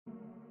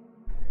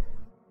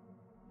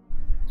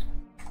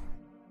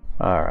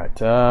Alright,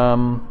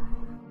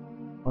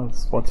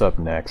 what's up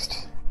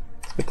next?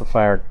 Let's get the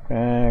fire.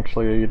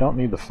 Actually, you don't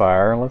need the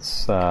fire.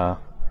 Let's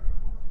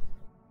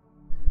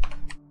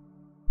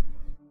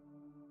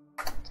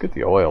get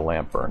the oil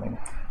lamp burning.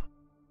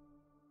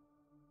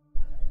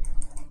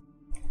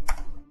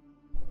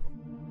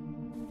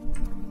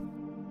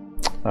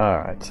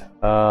 Alright,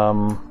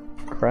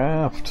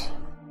 craft.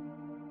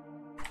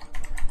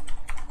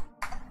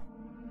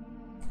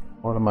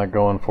 What am I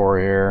going for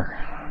here?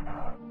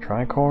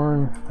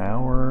 Tricorn,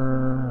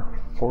 hour,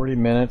 40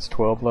 minutes,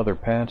 12 leather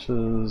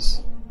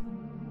patches.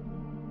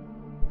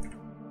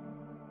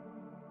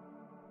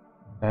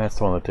 That's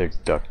the one that takes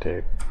duct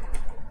tape.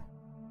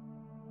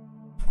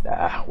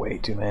 Ah, way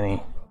too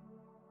many.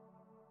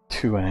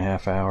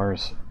 2.5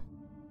 hours.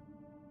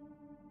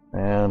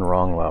 And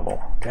wrong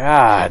level.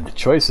 God, the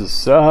choices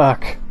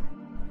suck.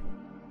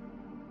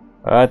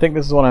 I think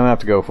this is what I'm gonna have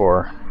to go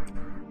for.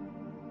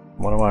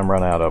 What do I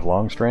run out of?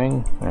 Long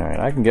string? Alright,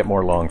 I can get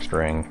more long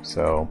string,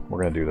 so we're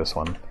gonna do this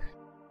one.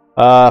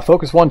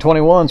 Focus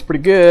 121 is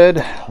pretty good.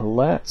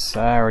 I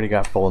already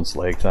got full and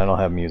slaked, and I don't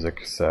have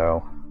music,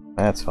 so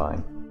that's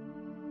fine.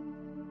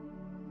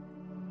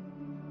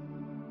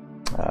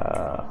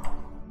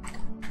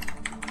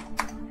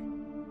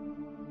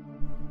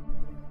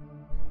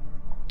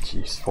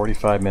 Jeez,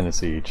 45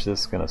 minutes each.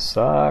 This is gonna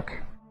suck.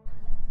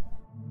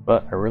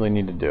 But I really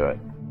need to do it.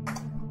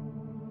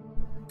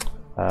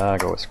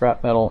 Go with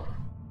scrap metal.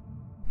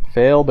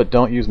 Fail, but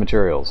don't use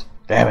materials.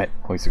 Damn it,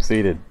 we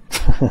succeeded.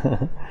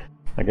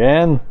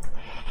 Again?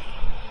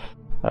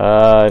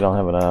 I don't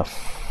have enough.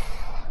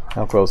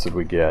 How close did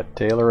we get?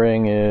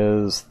 Tailoring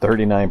is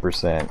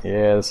 39%.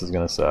 Yeah, this is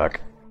gonna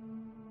suck.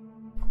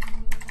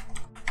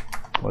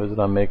 What is it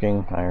I'm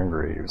making? Iron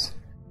greaves.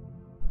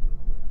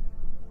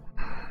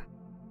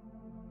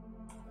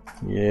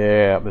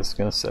 Yeah, this is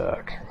gonna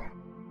suck.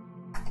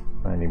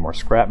 I need more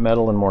scrap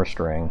metal and more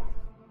string.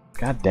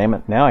 God damn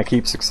it, now I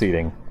keep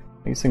succeeding.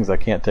 These things I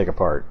can't take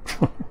apart.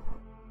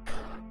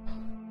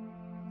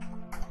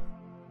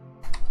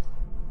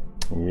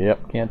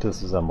 Yep, can't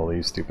disassemble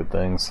these stupid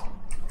things.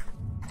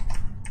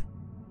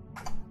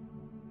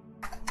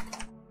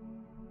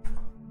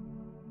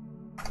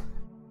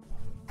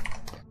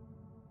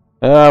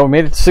 We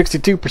made it to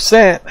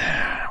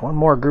 62%. One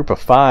more group of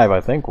 5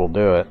 I think will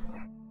do it.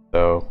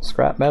 So,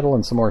 scrap metal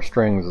and some more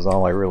strings is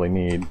all I really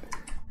need.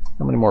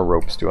 How many more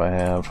ropes do I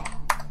have?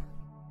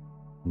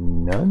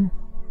 None?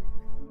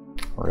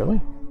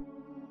 Really?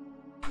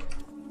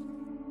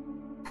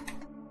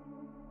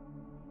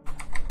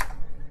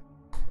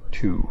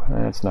 Two.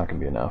 That's not going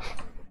to be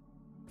enough.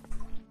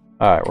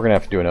 Alright, we're going to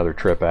have to do another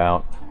trip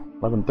out.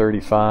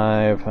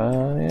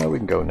 11:35. Yeah, we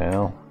can go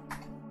now.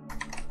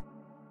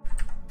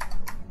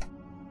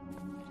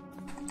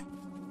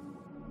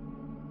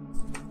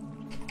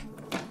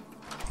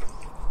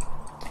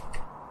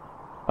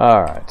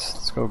 Alright,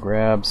 let's go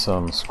grab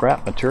some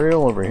scrap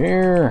material over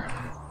here.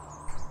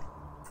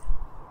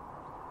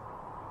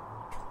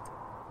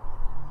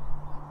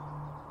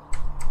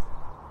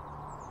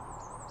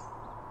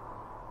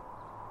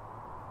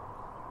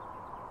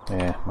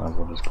 Yeah, might as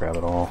well just grab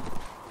it all.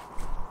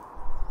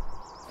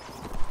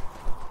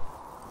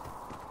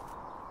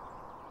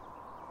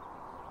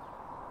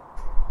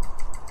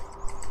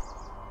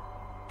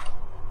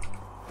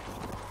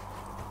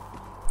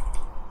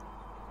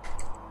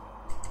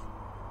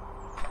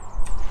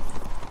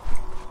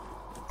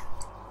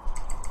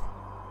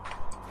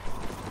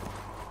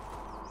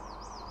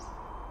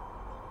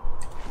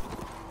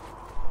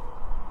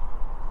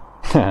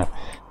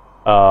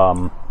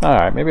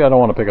 Alright, maybe I don't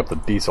want to pick up the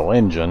diesel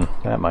engine.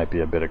 That might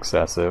be a bit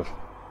excessive.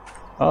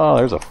 Oh,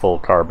 there's a full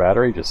car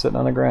battery just sitting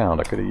on the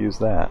ground. I could have used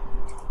that.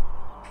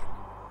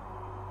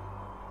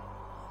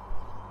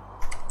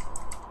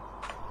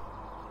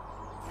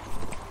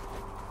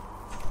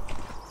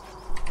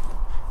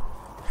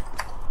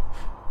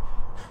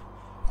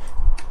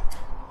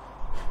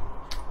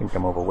 I think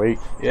I'm overweight.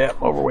 Yeah,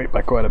 I'm overweight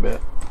by quite a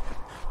bit.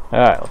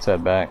 Alright, let's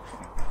head back.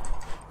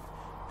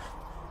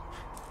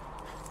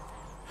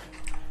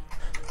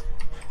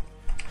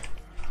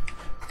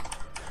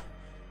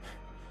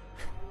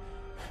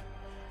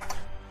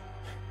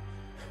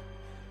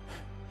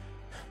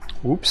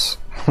 Oops,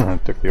 I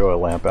took the oil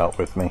lamp out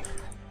with me.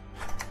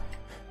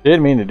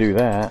 Didn't mean to do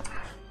that.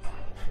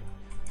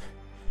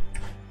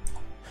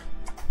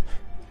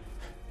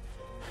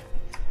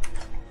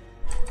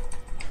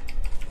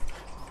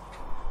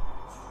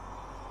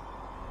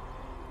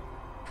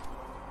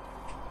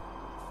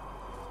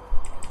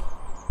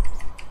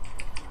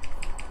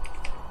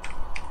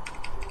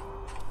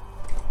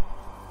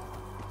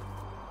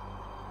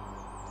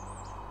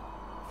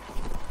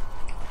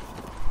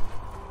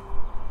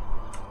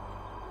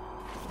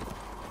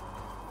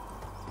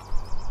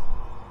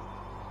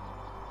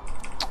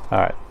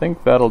 Alright, I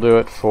think that'll do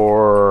it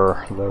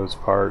for those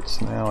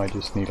parts. Now I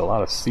just need a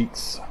lot of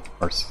seats,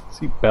 or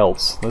seat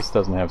belts. This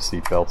doesn't have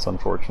seat belts,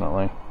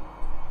 unfortunately.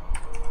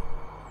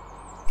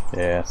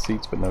 Yeah,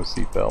 seats but no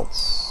seat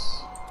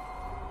belts.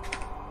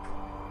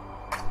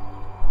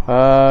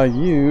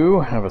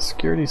 You have a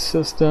security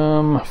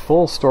system.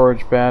 Full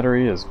storage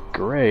battery is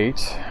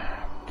great.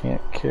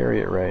 Can't carry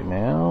it right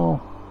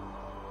now.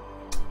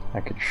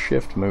 I could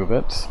shift move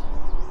it.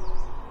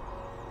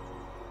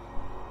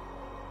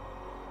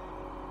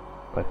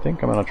 I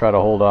think I'm going to try to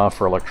hold off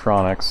for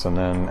electronics and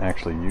then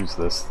actually use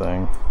this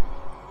thing.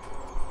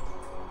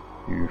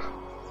 Phew.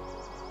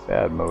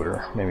 Bad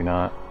motor. Maybe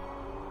not.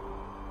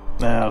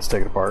 Nah, let's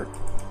take it apart.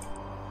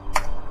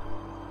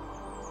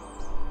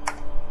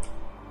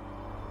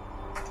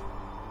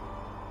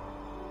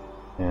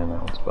 And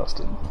that one's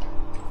busted.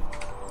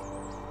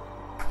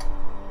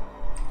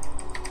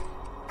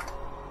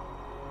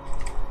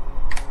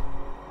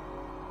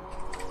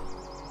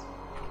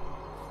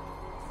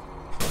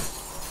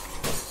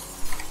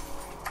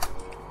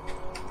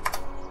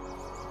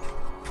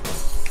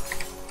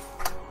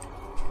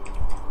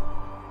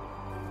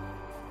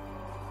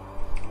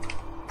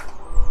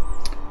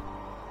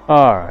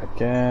 Alright,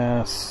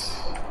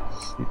 gas.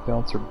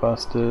 Seatbelts are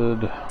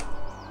busted.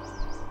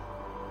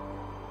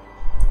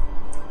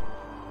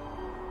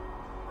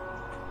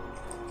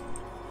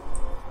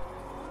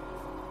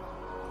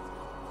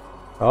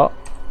 Oh,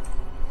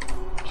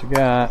 what you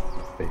got?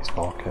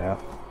 Baseball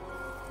cap.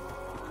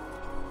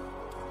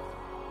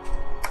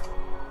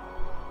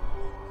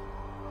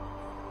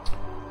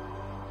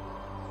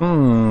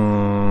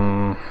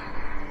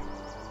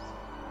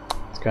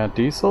 It's got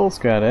diesel, it's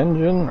got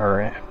engine,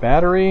 or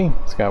battery,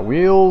 it's got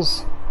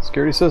wheels,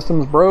 security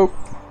system's broke.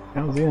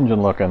 How's the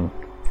engine looking?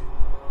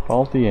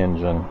 Faulty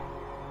engine.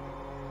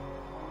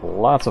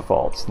 Lots of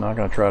faults. Not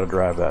gonna try to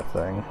drive that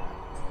thing.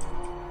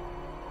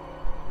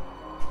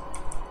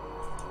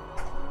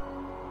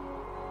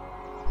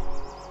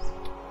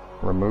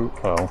 Remove.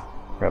 Oh,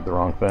 grabbed the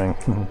wrong thing.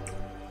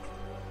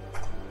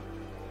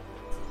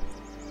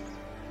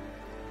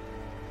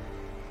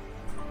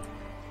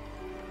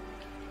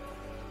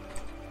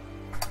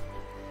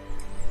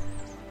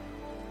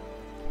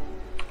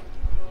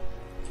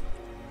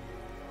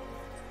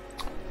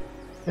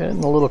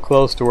 Getting a little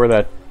close to where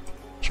that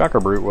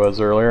chucker brute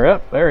was earlier.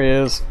 Yep, there he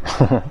is.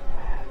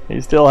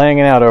 He's still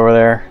hanging out over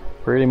there.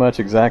 Pretty much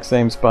exact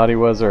same spot he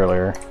was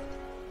earlier.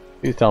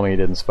 Please tell me he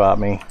didn't spot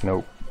me.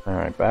 Nope.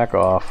 Alright, back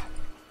off.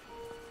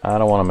 I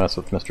don't want to mess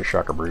with Mr.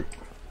 Shucker Brute.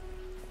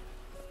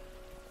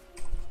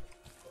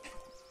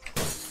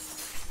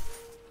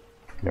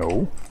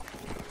 No.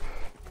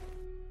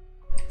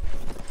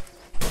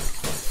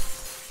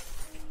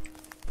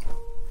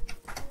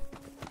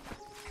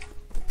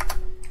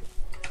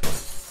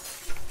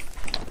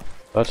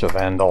 Such a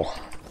vandal.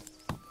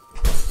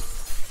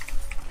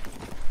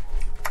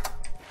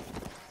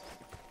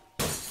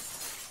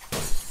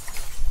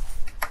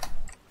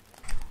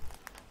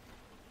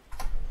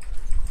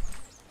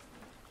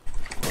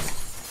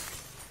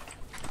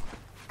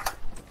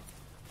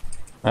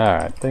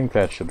 Alright, I think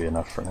that should be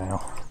enough for now.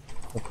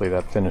 Hopefully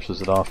that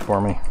finishes it off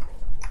for me.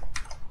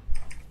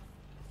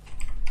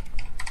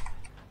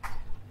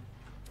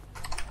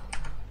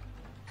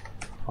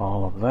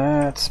 All of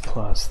that,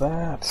 plus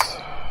that.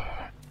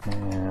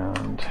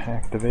 And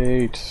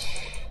activate.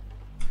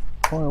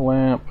 Oil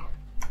lamp.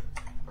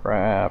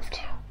 Craft.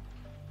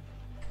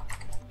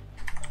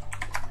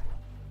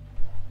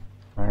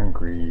 Iron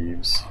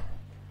greaves.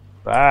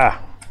 Ah!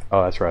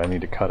 Oh, that's right, I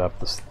need to cut up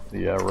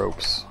the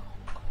ropes.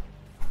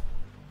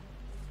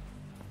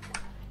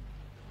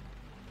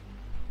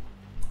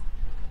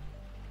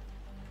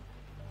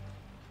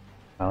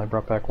 I only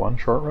brought back one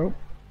short rope.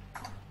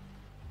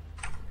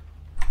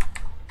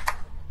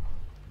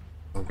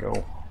 There we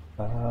go.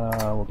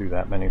 We'll do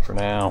that many for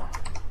now.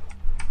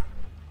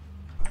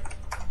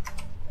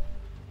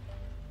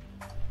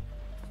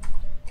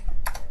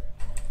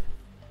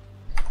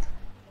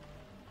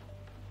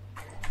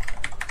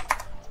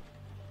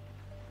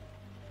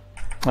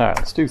 Alright,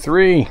 let's do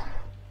 3.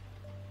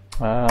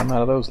 I'm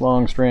out of those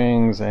long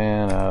strings,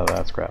 and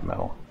that's scrap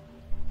metal.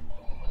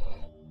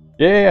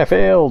 Yay, I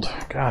failed!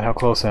 God, how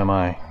close am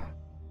I?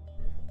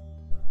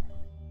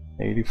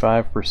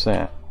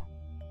 85%.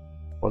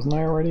 Wasn't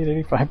I already at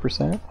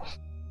 85%?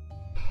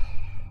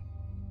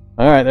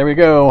 Alright, there we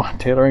go.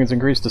 Tailoring is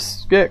increased to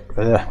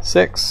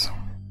 6.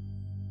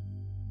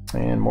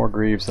 And more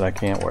greaves that I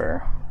can't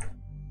wear.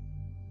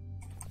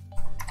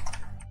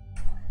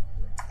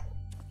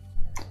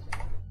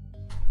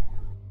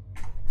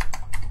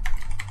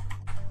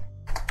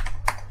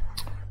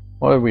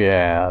 What did we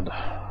add?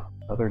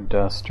 Leather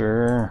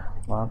duster.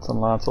 Lots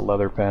and lots of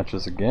leather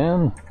patches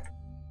again.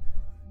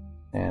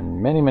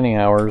 And many, many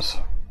hours.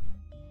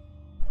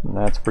 And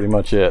that's pretty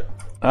much it.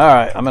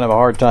 Alright, I'm gonna have a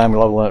hard time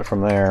leveling it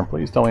from there.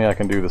 Please tell me I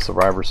can do the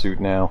survivor suit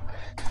now.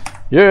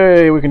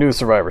 Yay, we can do the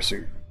survivor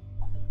suit.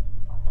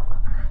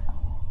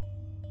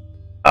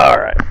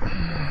 Alright.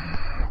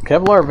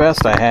 Kevlar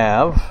vest I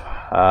have.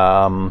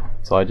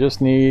 So I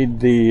just need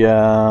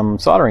the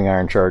soldering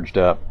iron charged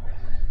up.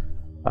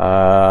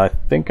 I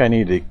think I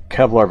need the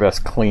Kevlar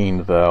vest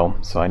cleaned though.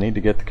 So I need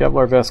to get the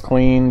Kevlar vest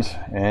cleaned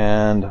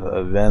and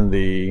then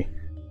the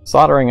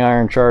soldering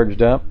iron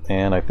charged up,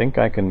 and I think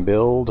I can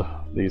build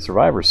the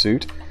survivor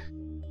suit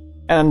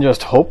And I'm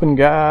just hoping,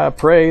 God,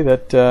 pray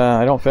that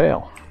I don't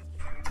fail.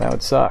 That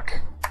would suck.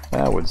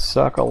 That would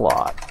suck a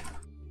lot.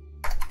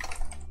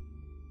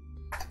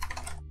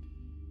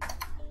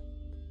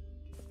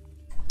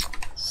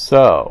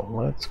 So,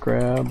 let's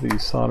grab the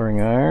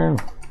soldering iron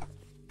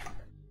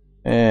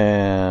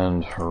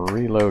and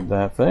reload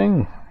that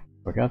thing.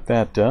 We got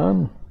that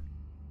done.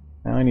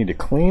 Now I need to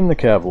clean the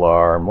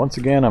Kevlar, and once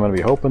again I'm going to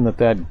be hoping that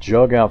that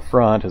jug out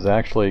front has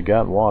actually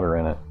got water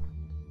in it.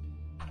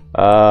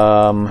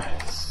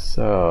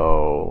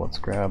 So let's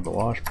grab the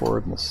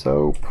washboard and the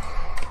soap,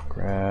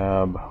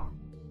 grab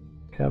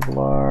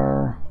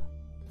Kevlar,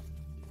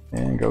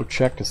 and go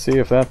check to see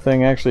if that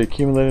thing actually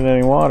accumulated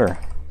any water.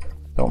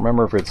 Don't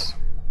remember if it's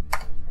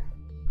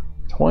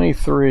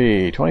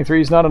 23.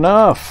 23 is not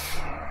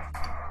enough.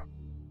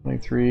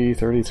 23,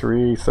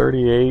 33,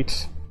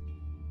 38.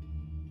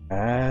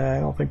 I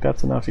don't think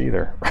that's enough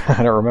either.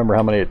 I don't remember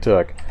how many it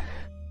took.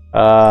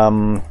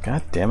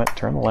 God damn it,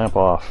 turn the lamp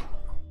off.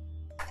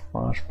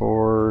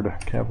 Washboard,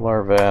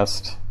 Kevlar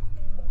vest.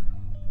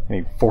 I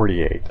need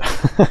 48.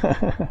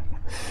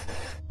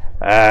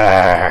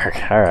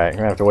 Alright, I'm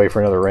gonna have to wait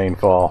for another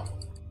rainfall.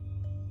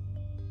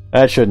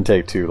 That shouldn't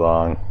take too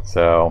long,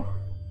 so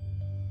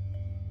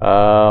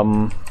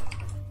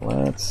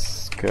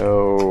let's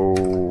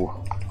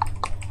go.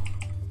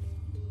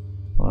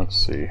 Let's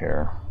see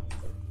here.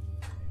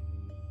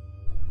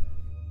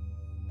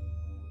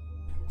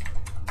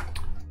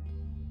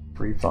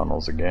 Free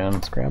funnels again.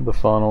 Let's grab the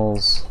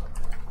funnels.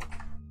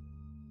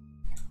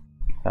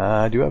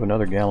 I do have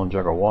another gallon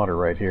jug of water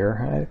right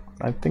here.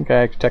 I think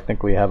I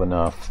technically have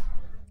enough.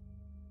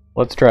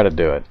 Let's try to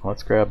do it.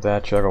 Let's grab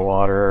that jug of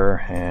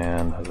water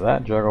and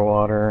that jug of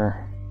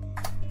water.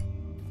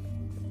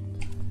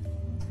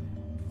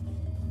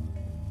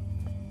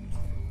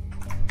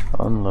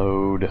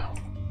 Unload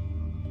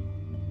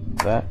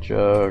that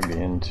jug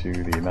into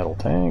the metal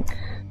tank.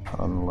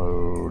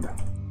 Unload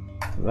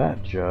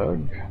that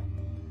jug.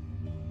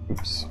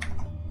 Oops.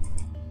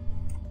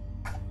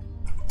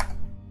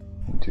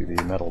 Into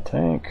the metal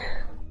tank.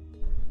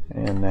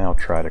 And now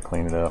try to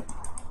clean it up.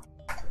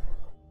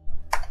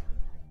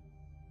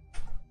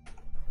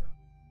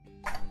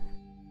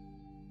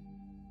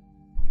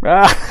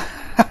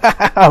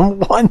 I'm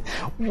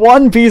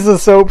one piece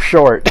of soap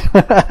short.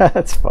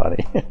 That's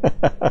funny.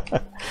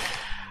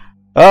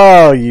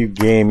 Oh, you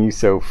game, you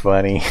so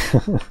funny.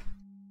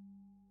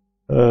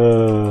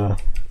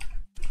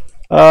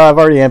 I've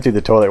already emptied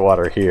the toilet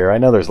water here. I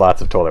know there's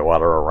lots of toilet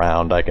water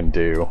around I can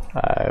do.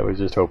 I was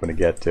just hoping to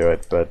get to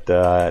it, but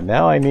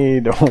now I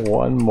need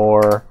one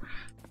more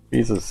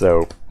piece of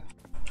soap.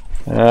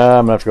 I'm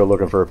gonna have to go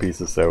looking for a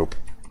piece of soap.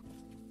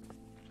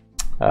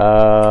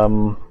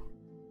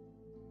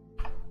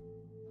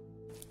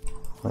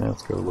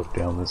 Let's go look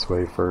down this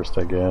way first,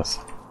 I guess.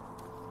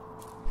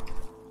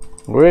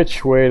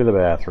 Which way to the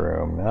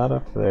bathroom? Not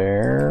up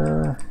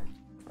there.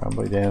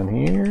 Probably down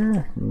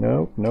here.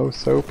 Nope, no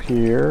soap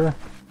here.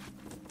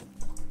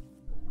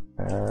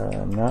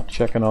 I'm not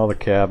checking all the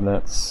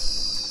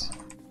cabinets.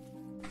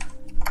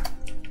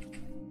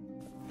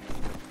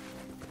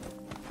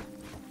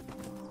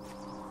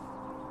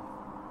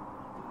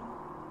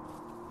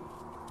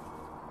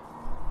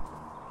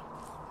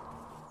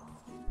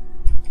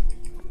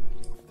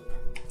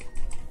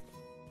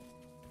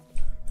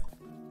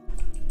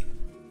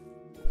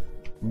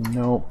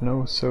 Nope,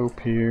 no soap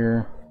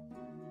here.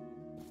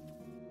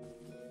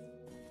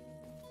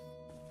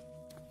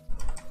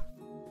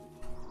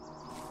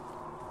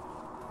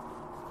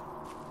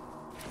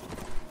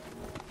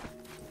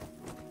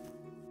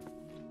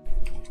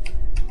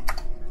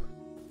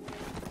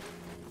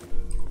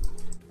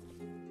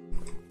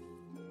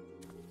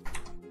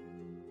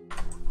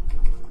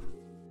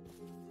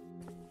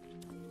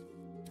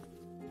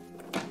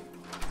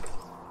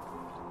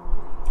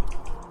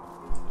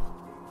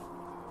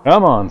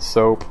 Come on,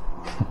 soap.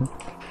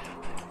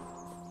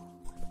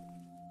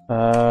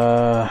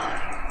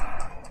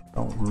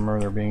 Don't remember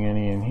there being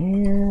any in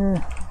here.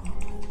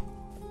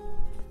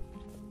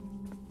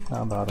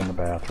 How about in the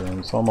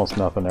bathrooms? Almost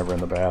nothing ever in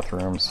the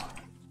bathrooms.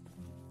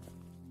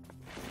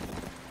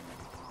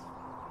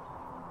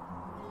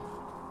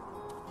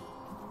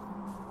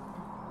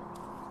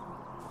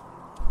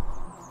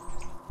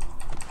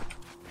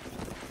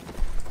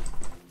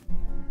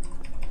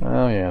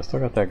 Oh yeah, still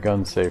got that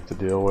gun safe to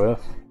deal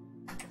with.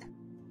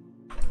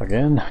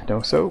 Again,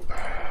 no soap.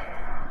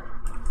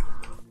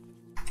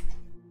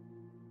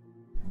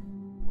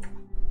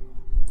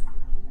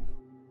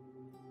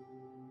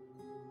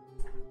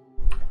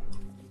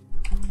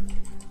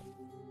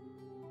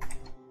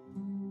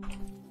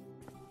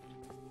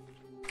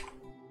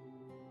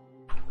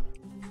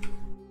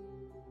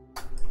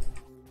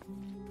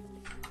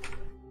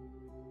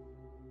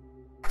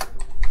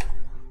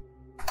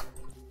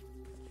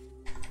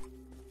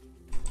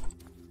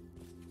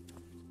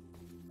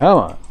 Come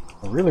on.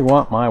 I really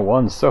want my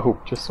one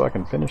soap just so I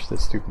can finish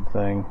this stupid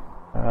thing.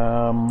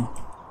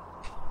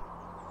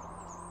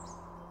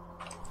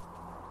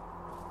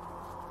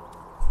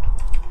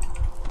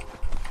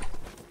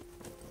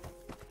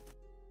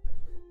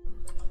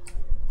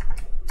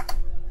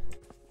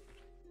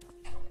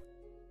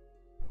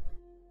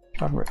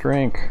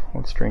 Drink.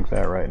 Let's drink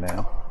that right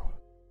now.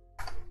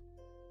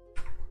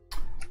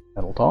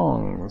 Metal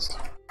tongs.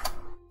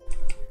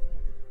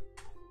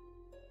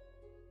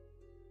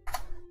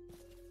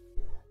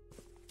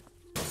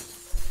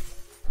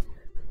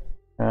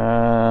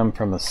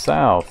 From the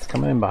south.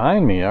 Coming in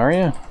behind me, are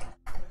you?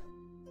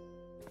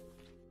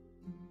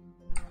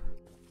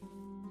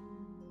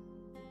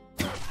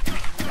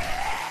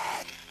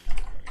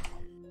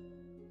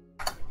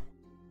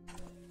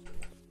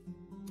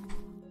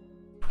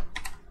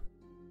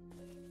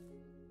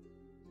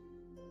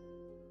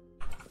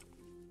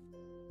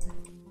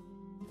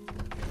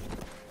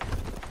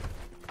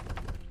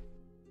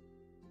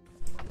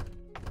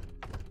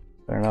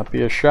 Better not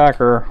be a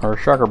shocker or a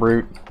shocker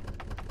brute.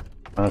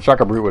 A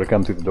shocker brute would have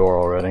come through the door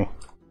already.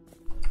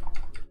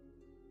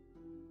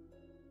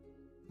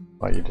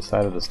 Why, you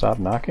decided to stop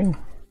knocking?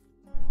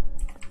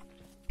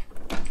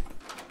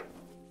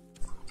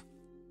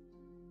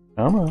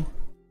 Come on.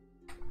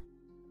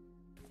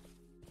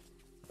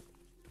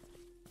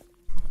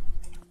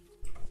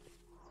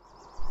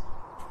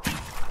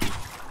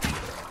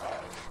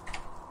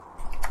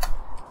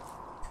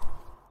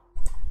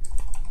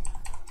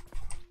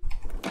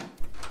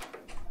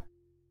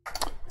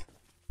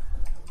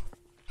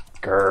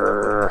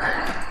 Grrr.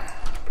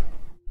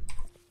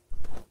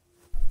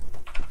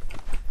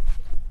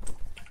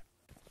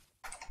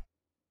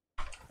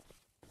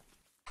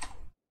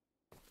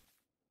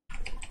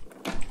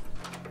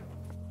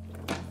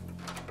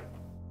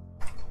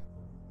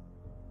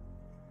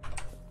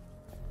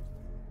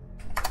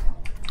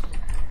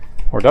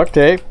 More duct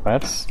tape,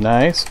 that's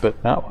nice,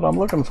 but not what I'm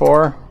looking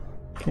for.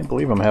 Can't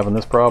believe I'm having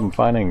this problem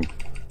finding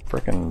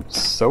frickin'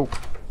 soap.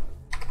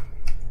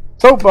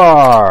 Soap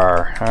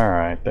bar!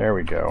 Alright, there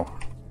we go.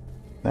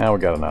 Now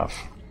we got enough.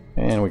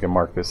 And we can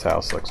mark this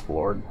house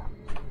explored.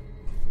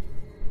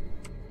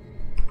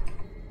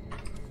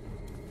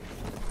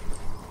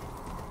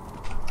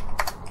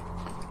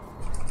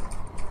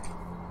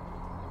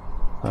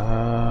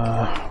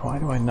 Why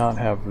do I not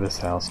have this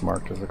house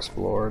marked as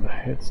explored?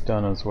 It's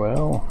done as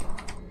well.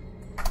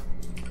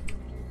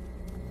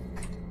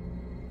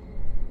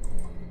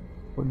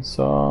 Wood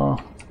saw.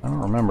 I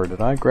don't remember.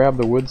 Did I grab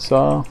the wood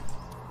saw?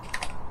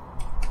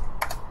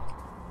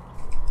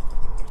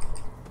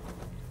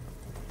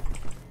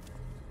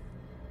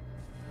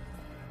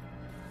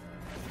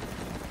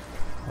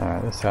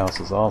 Alright, this house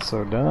is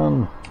also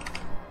done.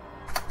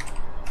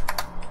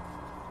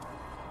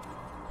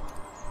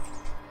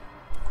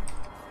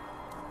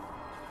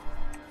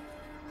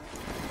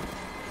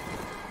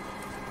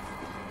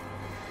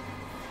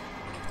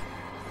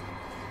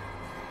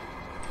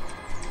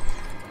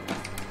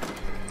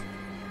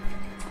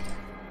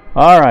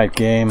 Alright,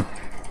 game.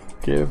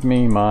 Give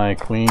me my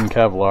clean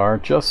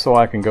Kevlar just so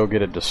I can go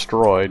get it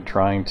destroyed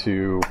trying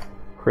to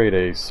create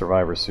a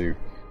survivor suit.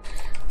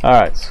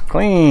 Alright, so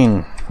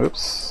clean.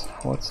 Oops.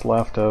 What's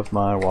left of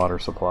my water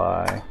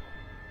supply?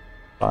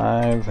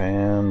 5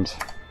 and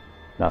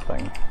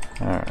nothing.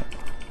 Alright.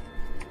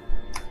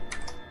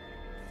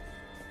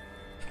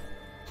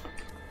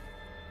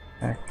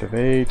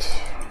 Activate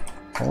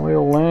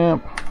oil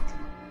lamp.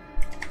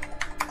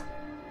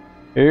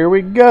 Here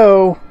we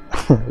go.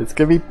 It's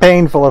gonna be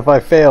painful if I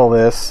fail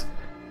this.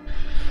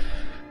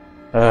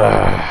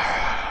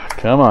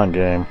 Come on,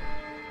 game.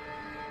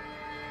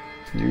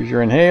 Use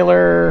your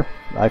inhaler.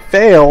 I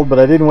failed, but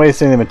I didn't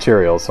waste any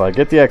material, so I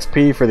get the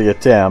XP for the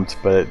attempt,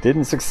 but it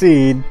didn't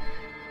succeed.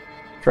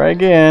 Try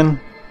again.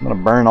 I'm gonna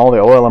burn all the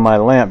oil in my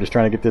lamp just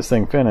trying to get this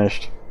thing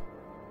finished.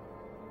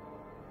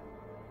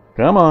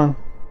 Come on.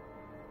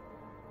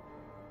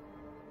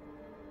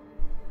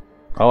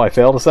 Oh, I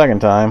failed a second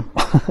time.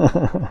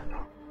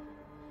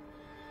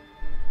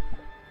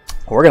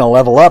 We're going to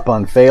level up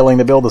on failing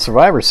to build a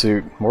survivor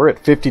suit. We're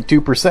at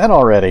 52%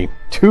 already.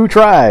 2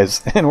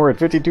 tries, and we're at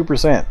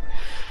 52%.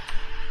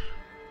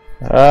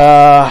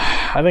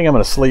 I think I'm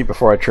going to sleep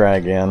before I try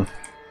again.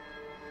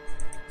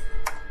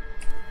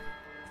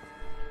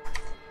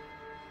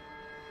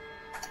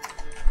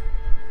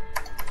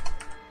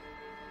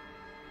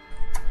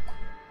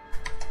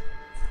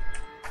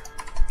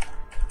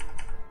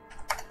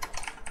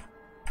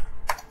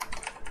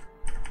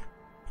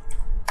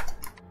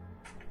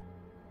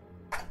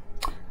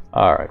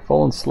 Alright,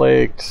 full and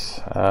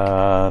slaked.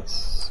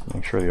 Let's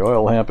make sure the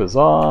oil lamp is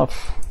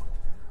off.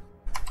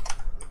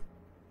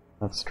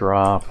 Let's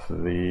drop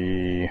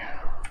the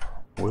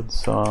wood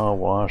saw,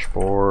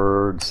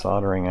 washboard,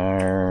 soldering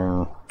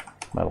iron,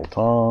 metal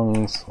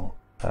tongs.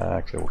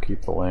 Actually, we'll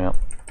keep the lamp.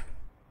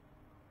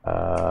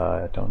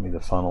 I don't need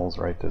the funnels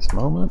right this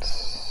moment.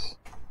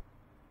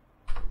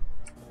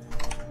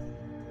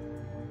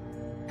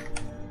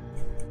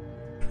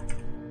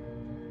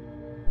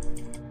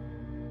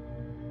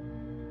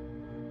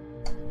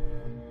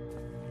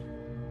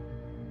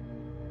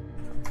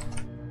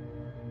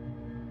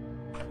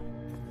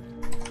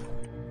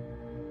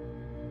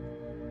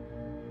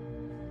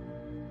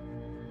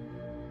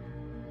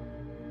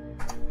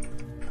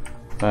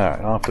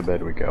 Alright, off to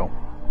bed we go.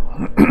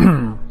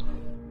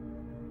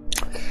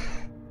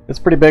 It's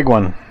a pretty big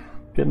one.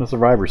 Getting a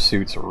survivor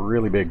suit's a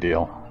really big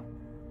deal.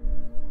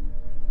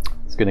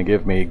 It's going to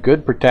give me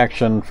good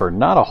protection for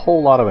not a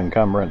whole lot of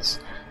encumbrance,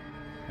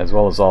 as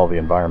well as all the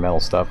environmental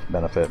stuff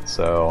benefit,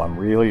 so I'm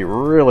really,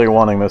 really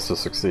wanting this to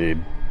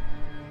succeed.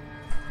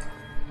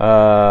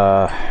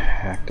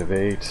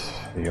 Activate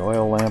the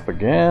oil lamp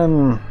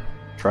again.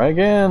 Try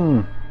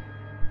again.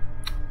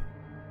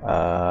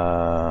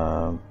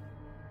 No,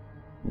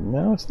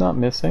 it's not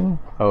missing.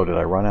 Oh, did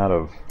I run out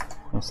of...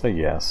 Let's say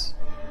yes.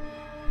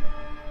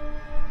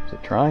 Is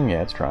it trying?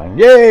 Yeah, it's trying.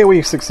 Yay,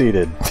 we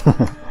succeeded!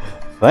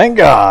 Thank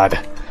God!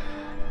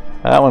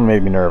 That one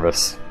made me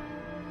nervous.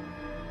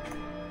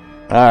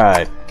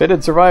 Alright,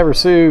 fitted survivor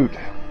suit.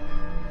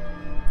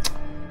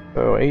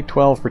 So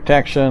 812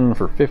 protection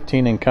for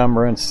 15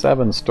 encumbrance,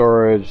 7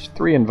 storage,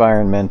 3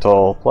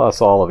 environmental,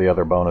 plus all of the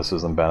other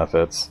bonuses and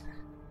benefits.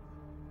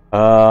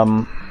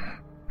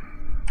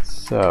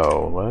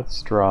 So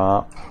let's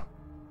drop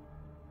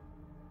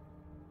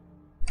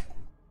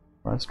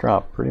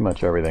pretty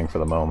much everything for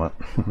the moment.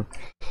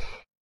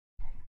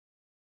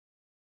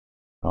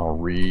 I'll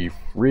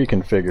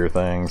reconfigure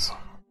things.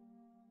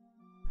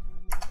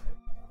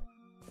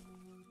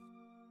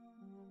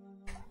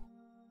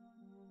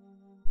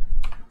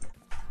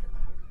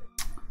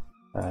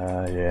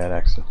 Yeah, it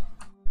actually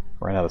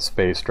ran out of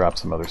space, dropped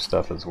some other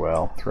stuff as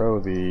well. Throw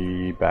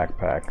the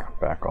backpack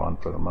back on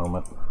for the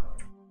moment.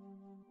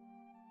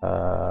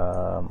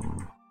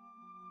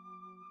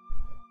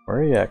 Where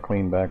are you at,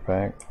 clean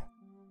backpack?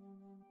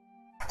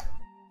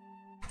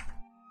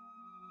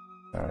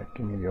 Alright,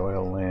 give me the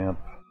oil lamp.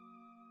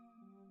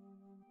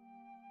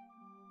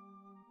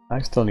 I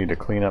still need to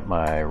clean up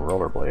my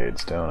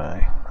rollerblades, don't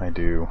I? I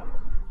do.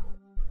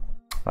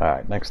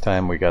 Alright, next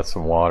time we got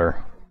some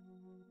water.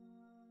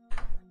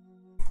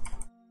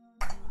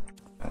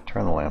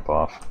 Turn the lamp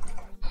off.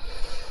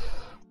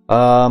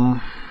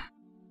 Alright,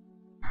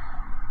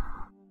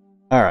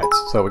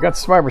 so we got the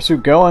survivor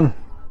suit going.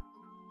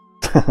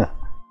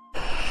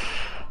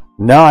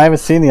 No, I haven't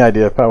seen the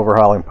idea of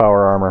overhauling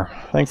power armor.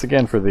 Thanks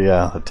again for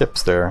the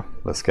tips there,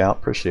 the scout.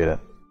 Appreciate it.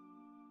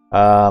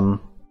 No,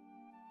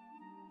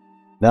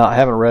 I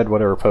haven't read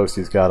whatever post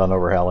he's got on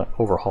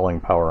overhauling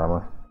power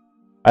armor.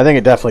 I think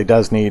it definitely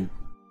does need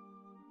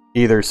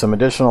either some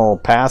additional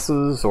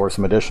passes or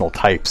some additional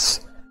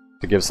types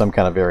to give some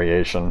kind of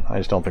variation. I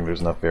just don't think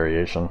there's enough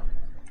variation.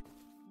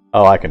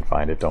 Oh, I can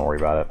find it. Don't worry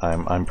about it.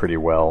 I'm pretty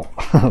well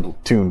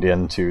tuned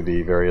into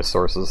the various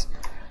sources.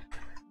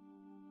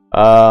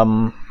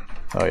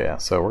 Oh yeah,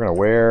 so we're gonna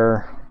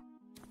wear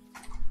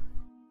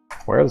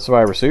the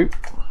survivor suit.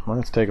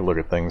 Let's take a look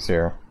at things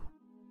here.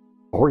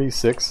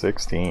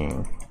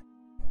 4616.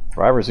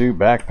 Survivor suit,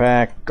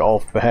 backpack,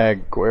 golf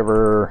bag,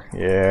 quiver.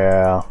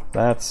 Yeah,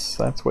 that's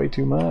way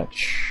too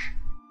much.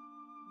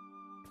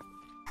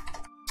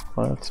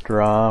 Let's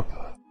drop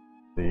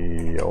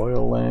the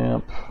oil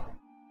lamp.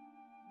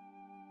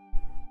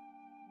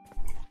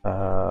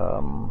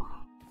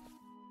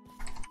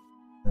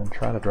 And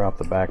try to drop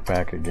the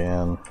backpack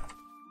again.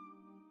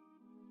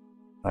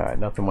 Alright,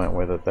 nothing went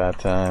with it that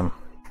time.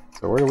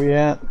 So where are we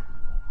at?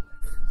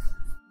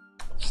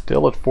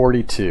 Still at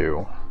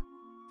 42.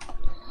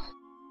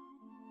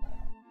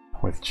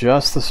 With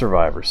just the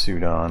survivor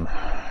suit on.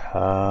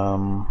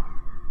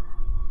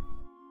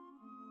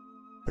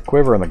 The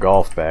quiver and the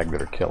golf bag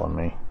that are killing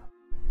me.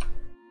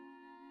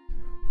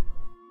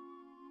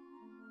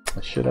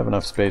 I should have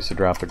enough space to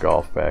drop the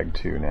golf bag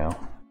too now.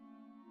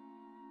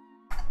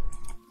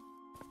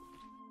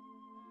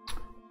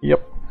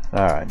 Yep.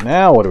 Alright,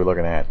 now what are we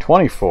looking at?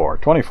 24.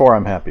 24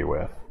 I'm happy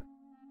with.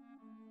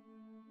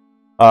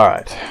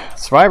 Alright.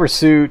 Survivor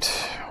suit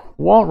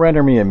won't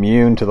render me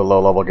immune to the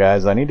low level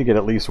guys. I need to get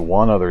at least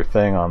one other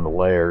thing on the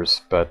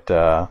layers, but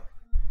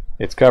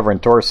it's covering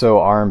torso,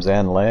 arms,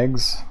 and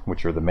legs,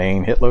 which are the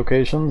main hit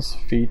locations.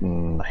 Feet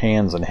and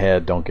hands and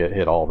head don't get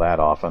hit all that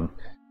often.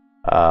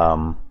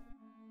 So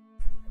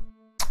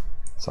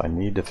I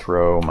need to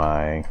throw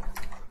my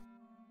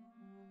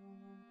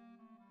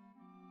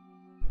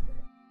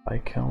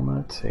bike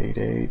helmet,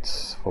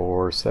 8.8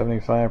 for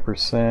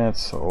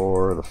 75%,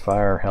 or the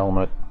fire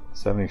helmet,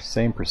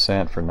 same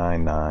percent for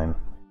 9.9.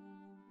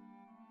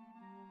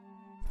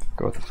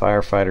 Go with the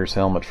firefighter's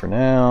helmet for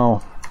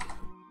now.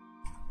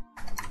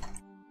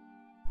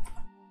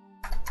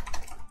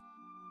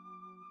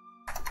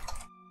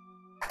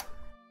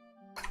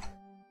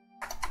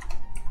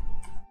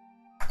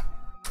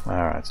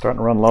 Alright, starting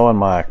to run low on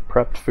my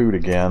prepped food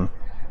again.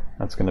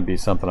 That's going to be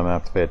something I'm going to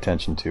have to pay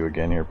attention to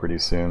again here pretty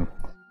soon.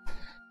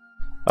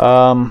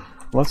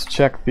 Let's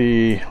check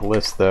the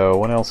list though.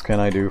 What else can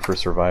I do for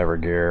survivor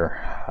gear?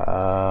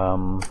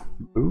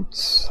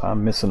 Boots.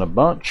 I'm missing a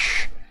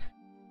bunch.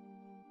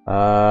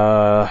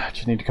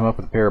 Just need to come up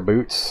with a pair of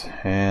boots.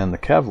 And the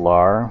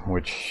Kevlar,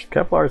 which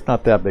Kevlar is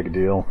not that big a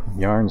deal.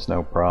 Yarn's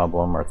no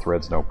problem, or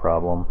thread's no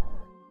problem.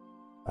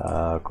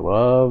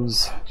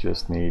 Gloves.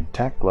 Just need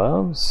tack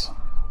gloves.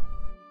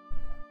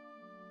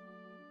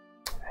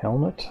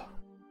 Helmet.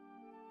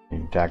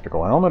 Need a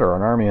tactical helmet or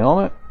an army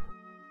helmet.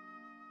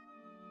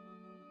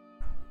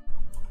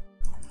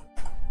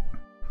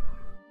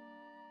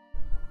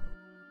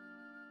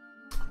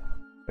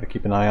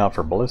 keep an eye out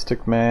for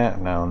ballistic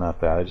mat. No, not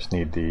that. I just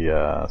need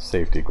the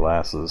safety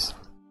glasses.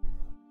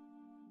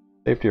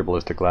 Safety or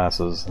ballistic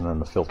glasses, and then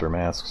the filter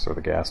masks or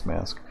the gas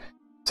mask.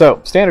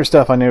 So, standard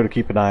stuff I know to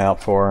keep an eye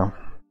out for.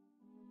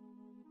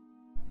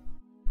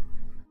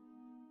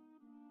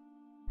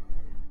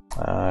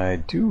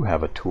 I do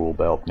have a tool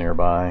belt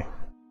nearby,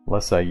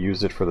 unless I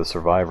use it for the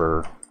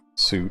survivor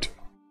suit.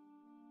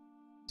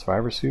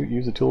 Survivor suit,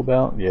 use a tool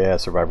belt? Yeah,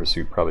 survivor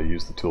suit probably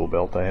use the tool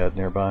belt I had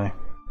nearby.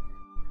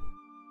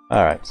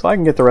 Alright, so I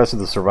can get the rest of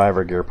the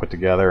survivor gear put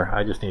together.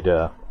 I just need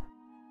to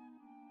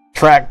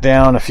track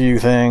down a few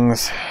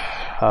things.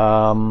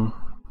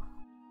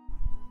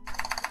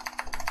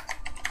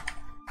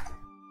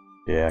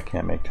 Yeah, I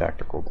can't make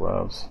tactical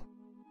gloves.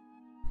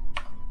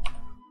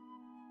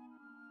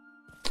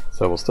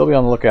 So we'll still be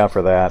on the lookout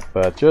for that,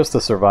 but just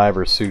the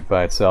survivor suit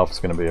by itself is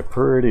going to be a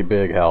pretty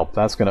big help.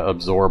 That's going to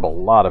absorb a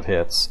lot of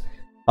hits.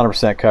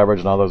 100% coverage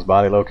in all those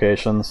body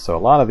locations, so a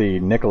lot of the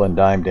nickel and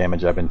dime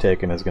damage I've been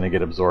taking is going to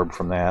get absorbed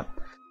from that.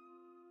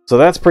 So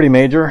that's pretty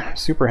major.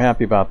 Super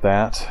happy about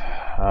that.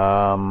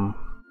 I'm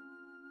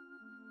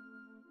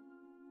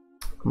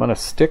going to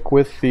stick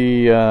with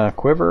the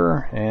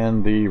quiver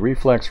and the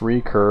reflex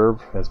recurve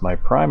as my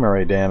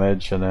primary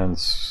damage, and then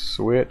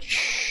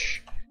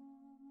switch.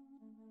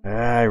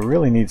 I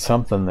really need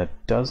something that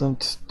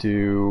doesn't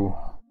do...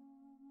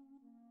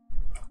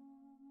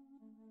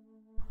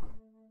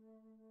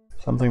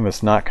 something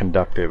that's not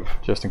conductive,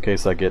 just in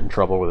case I get in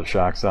trouble with a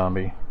shock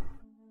zombie.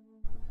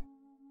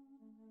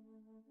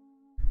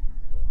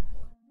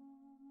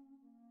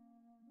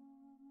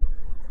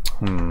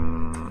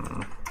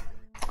 A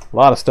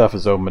lot of stuff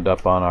is opened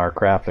up on our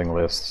crafting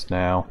lists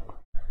now.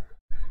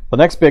 The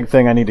next big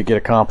thing I need to get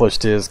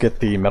accomplished is get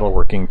the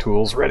metalworking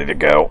tools ready to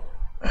go.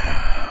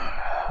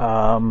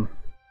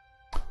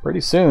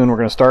 Pretty soon we're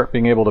going to start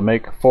being able to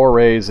make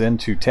forays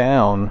into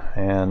town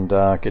and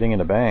getting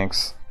into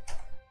banks.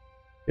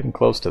 Getting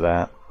close to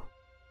that.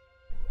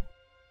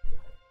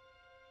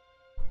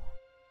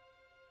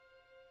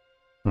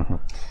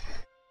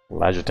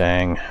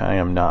 Lajatang. I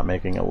am not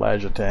making a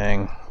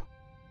Lajatang.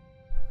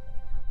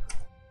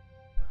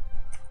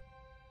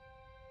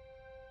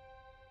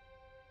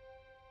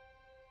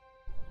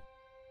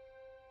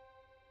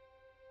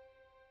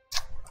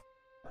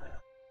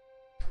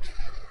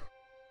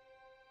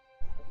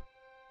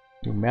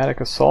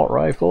 Pneumatic assault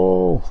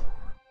rifle.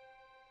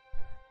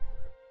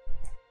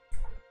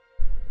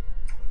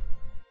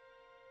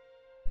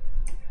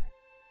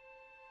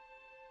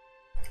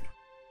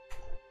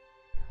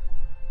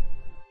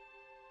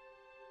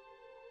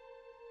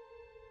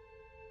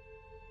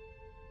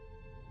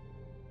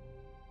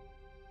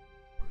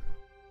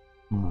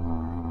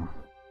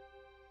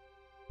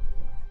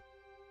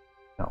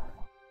 No.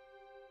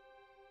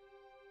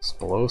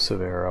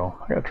 Explosive arrow.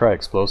 I gotta try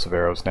explosive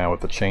arrows now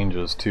with the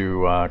changes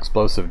to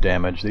explosive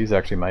damage. These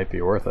actually might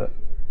be worth it.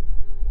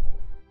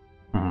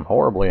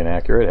 Horribly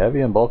inaccurate,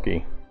 heavy and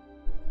bulky.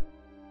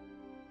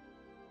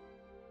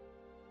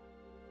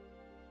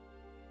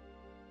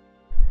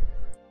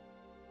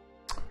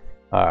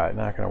 Alright,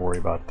 not gonna worry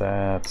about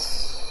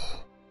that.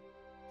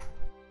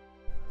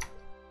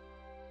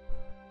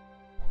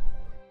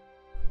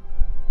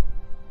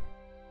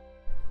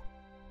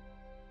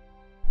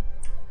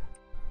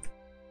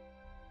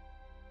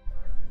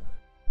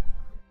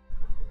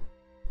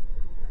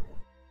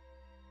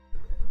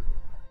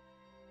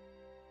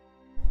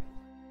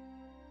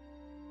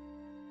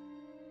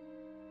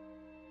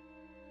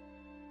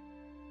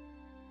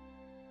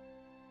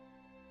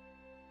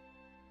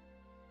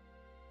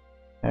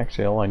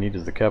 Actually, all I need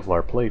is the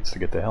Kevlar plates to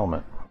get the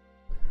helmet.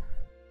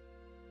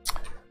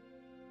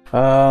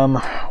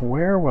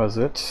 Where was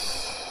it?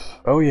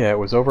 Oh yeah, it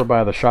was over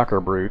by the Shocker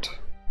Brute.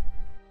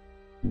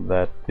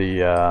 That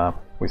the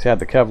we had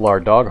the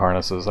Kevlar dog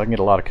harnesses. I can get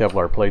a lot of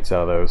Kevlar plates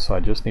out of those, so I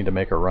just need to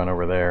make a run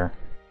over there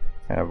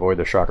and avoid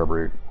the Shocker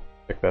Brute.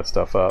 Pick that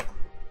stuff up.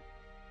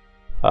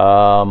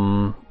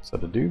 So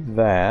to do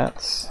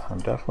that, I'm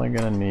definitely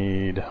gonna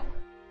need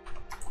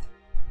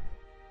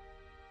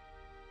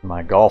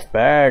my golf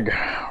bag.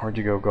 Where'd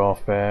you go,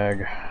 golf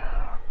bag?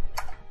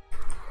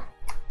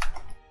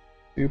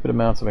 Stupid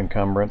amounts of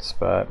encumbrance,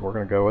 but we're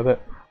gonna go with it.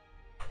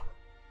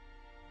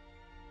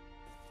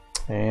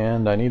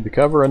 And I need the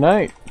cover of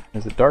night.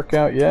 Is it dark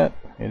out yet?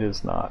 It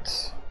is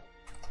not.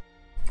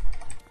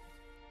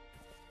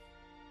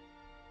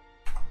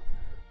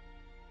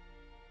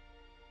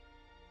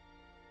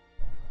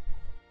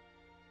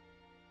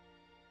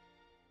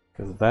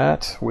 Because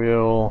that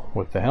will,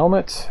 with the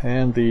helmet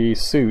and the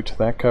suit,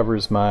 that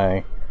covers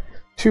my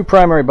two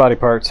primary body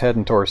parts, head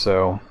and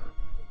torso.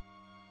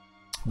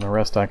 And the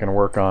rest I can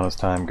work on as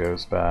time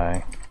goes by.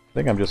 I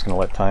think I'm just going to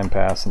let time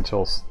pass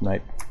until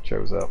night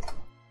shows up.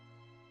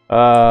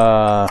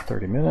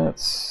 30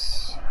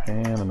 minutes,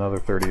 and another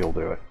 30 will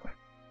do it.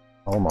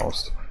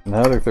 Almost.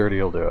 Another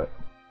 30 will do it.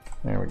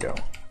 There we go.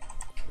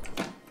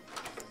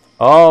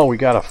 Oh, we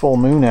got a full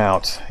moon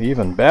out.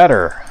 Even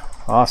better.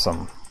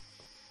 Awesome.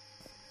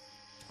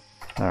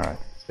 Alright,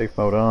 safe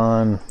mode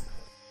on.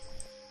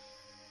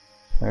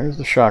 There's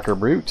the Shocker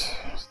Brute.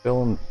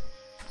 Still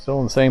Still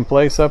in the same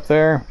place up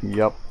there?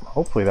 Yup.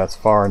 Hopefully that's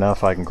far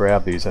enough I can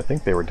grab these. I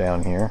think they were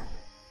down here.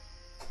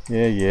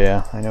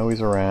 Yeah, I know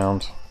he's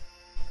around.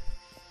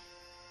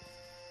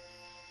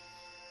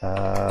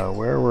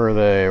 Where were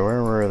they?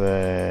 Where were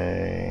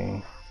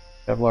they?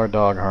 Kevlar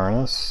dog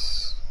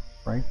harness.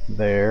 Right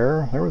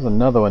there. There was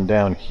another one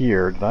down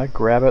here. Did I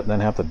grab it and then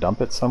have to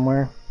dump it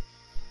somewhere?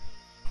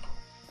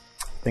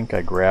 I think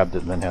I grabbed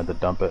it and then had to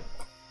dump it.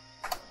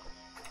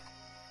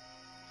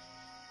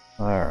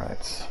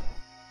 Alright.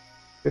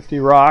 50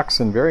 rocks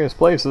in various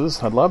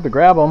places. I'd love to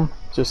grab them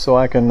just so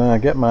I can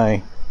get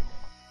my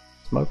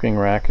smoking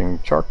rack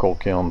and charcoal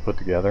kiln put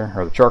together.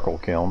 Or the charcoal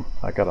kiln.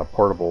 I got a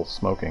portable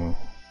smoking.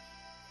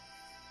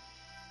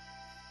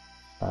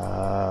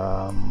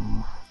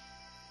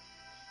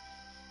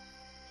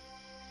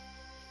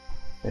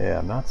 Yeah,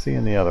 I'm not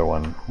seeing the other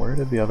one. Where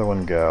did the other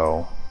one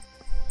go?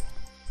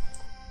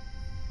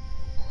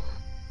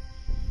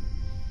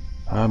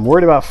 I'm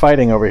worried about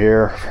fighting over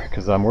here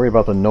because I'm worried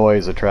about the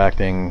noise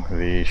attracting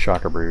the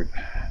shocker brute.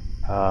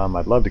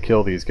 I'd love to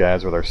kill these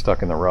guys where they're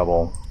stuck in the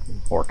rubble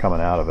or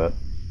coming out of it.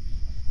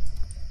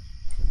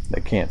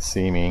 They can't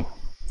see me.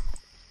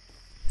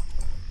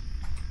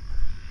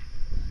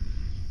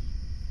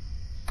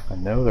 I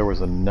know there was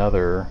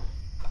another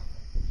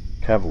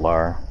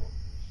Kevlar.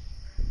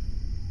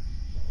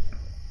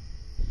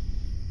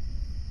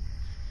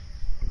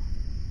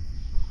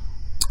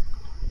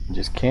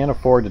 Just can't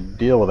afford to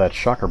deal with that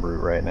shocker brute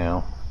right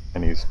now.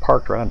 And he's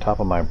parked right on top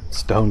of my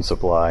stone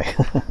supply.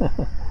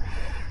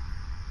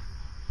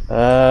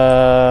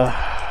 God,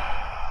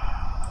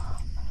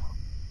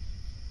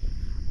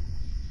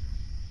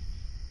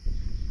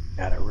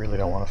 I really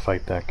don't want to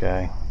fight that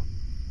guy.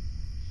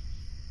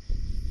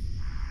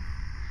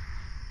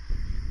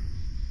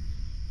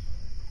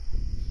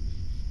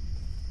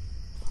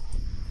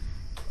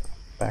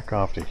 Back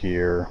off to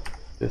here.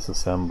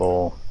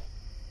 Disassemble.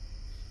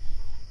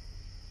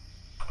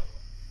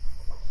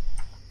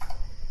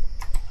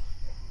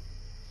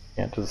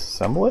 Can't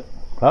disassemble it?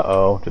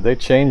 Uh-oh. Did they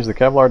change the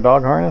Kevlar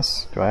dog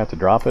harness? Do I have to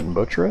drop it and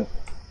butcher it?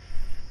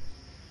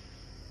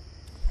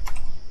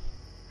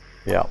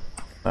 Yeah.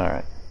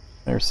 Alright.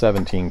 There's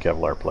 17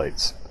 Kevlar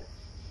plates.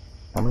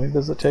 How many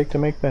does it take to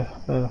make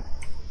the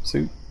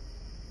suit?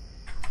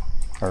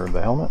 Or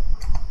the helmet?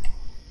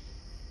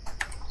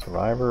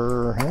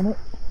 Survivor helmet?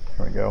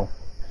 There we go.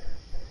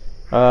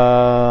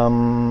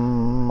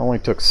 Only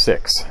took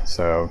 6,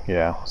 so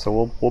yeah.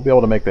 So we'll be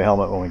able to make the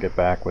helmet when we get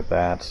back with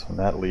that, and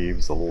that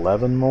leaves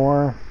 11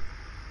 more.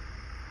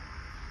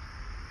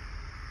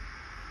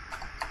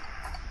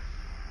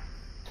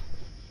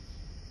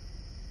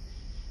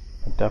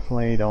 I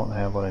definitely don't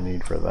have what I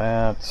need for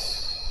that.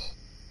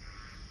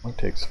 Only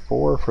takes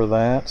 4 for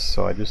that,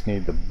 so I just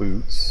need the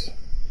boots.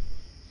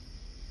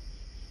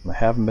 And I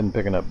haven't been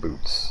picking up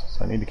boots,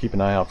 so I need to keep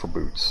an eye out for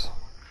boots.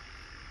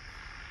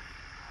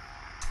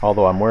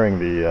 Although I'm wearing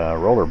the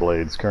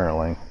rollerblades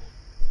currently.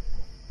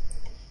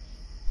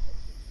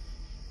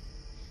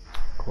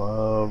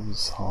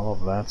 Gloves, all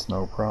of that's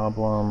no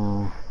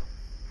problem.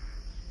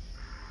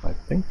 I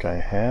think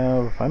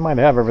I might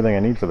have everything I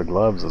need for the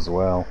gloves as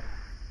well.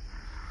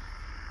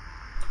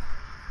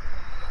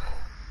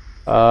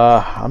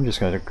 I'm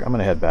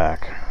gonna head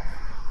back.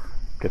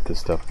 Get this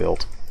stuff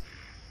built.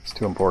 It's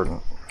too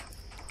important.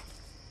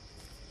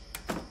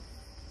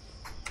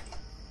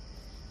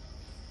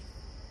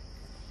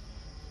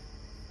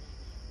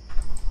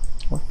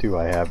 What do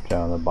I have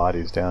down? The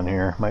bodies down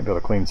here. Might be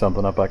able to clean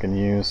something up I can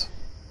use.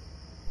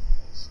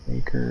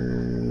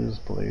 Sneakers,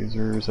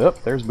 blazers. Oh,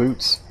 there's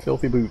boots.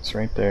 Filthy boots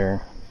right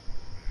there.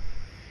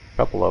 A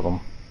couple of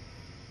them.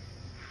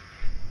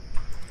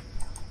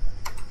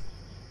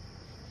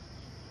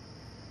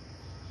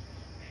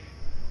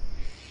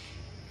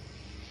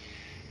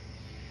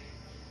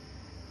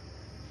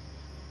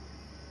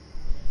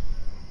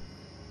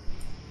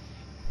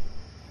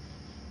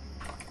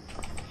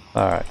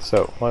 Alright,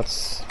 so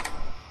let's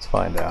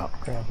find out.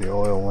 Grab the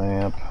oil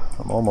lamp.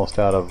 I'm almost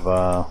out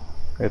of,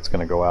 it's going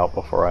to go out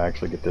before I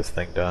actually get this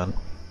thing done.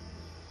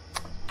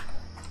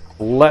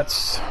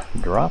 Let's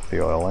drop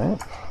the oil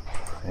lamp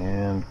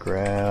and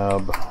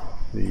grab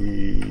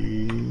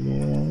the,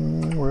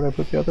 where did I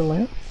put the other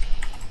lamp?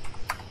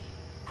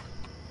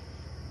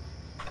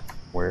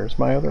 Where's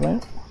my other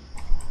lamp?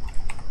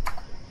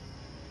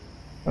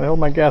 Where the hell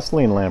did my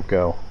gasoline lamp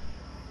go?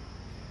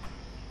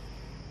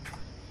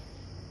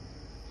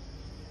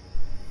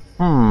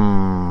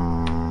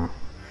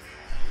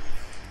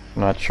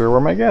 Not sure where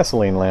my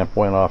gasoline lamp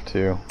went off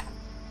to.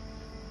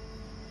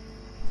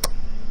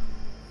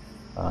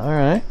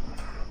 Alright,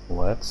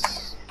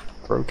 let's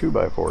throw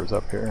 2x4s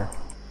up here.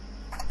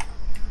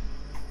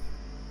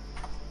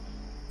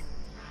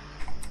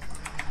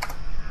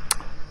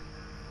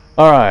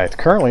 Alright,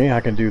 currently I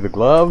can do the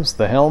gloves,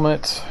 the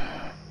helmet.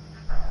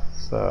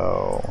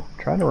 So,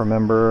 trying to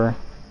remember.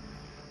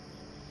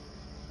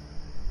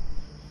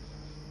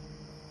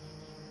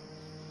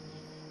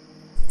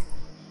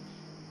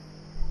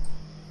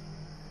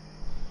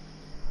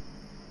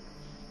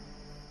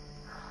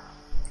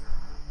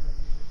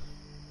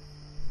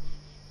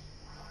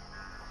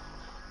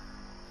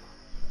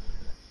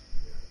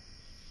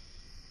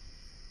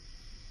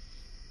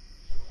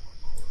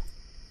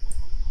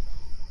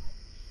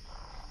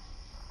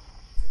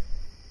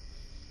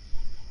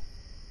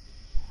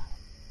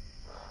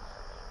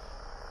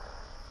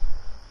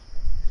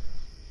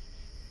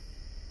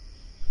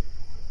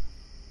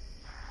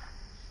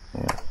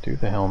 do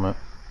the helmet.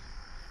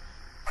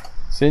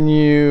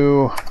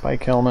 Sinew,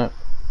 bike helmet.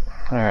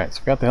 Alright,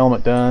 so we got the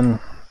helmet done.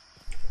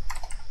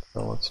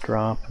 So let's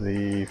drop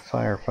the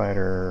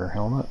firefighter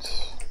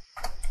helmet.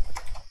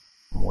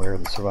 Wear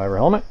the survivor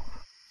helmet.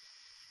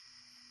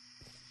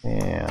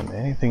 And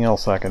anything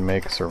else I can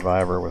make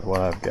survivor with what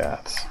I've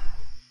got.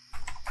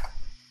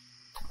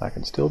 I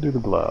can still do the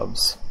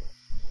gloves.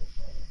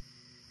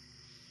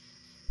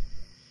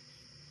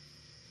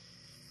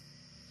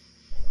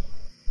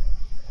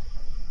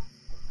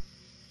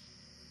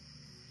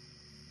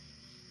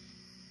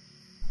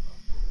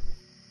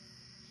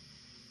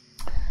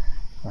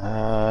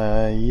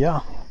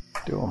 Yeah,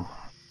 do them.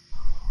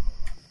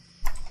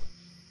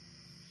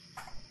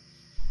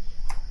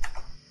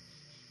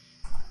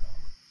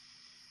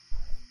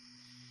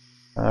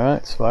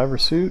 Alright, survivor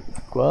suit,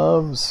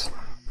 gloves.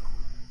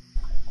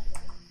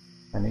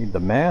 I need the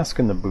mask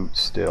and the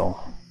boots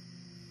still.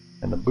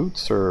 And the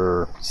boots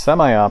are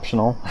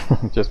semi-optional,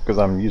 just because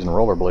I'm using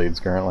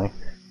rollerblades currently.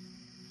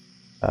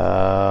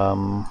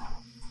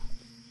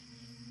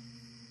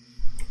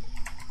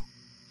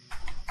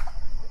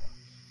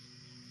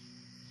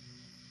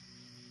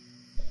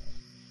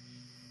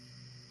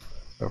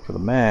 So for the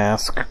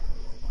mask,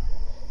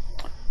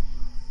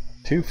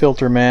 2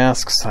 filter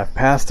masks. I've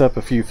passed up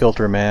a few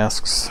filter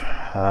masks.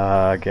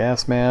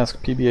 Gas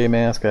mask, PBA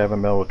mask I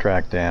haven't been able to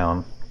track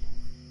down.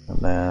 And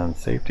then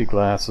safety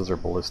glasses or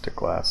ballistic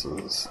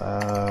glasses.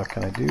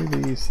 Can I do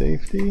the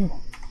safety?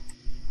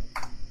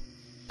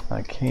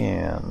 I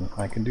can.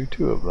 I can do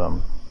 2 of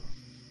them.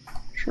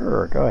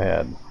 Sure, go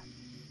ahead.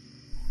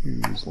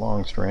 Use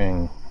long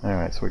string.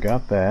 Alright, so we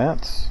got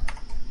that.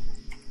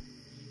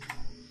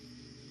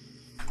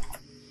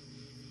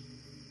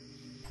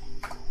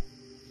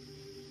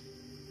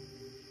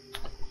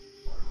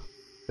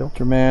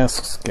 Filter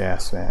masks,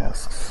 gas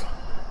masks,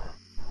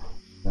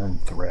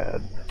 and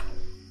thread.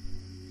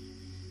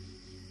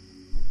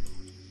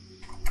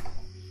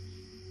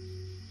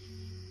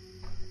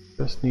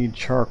 Just need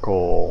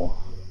charcoal.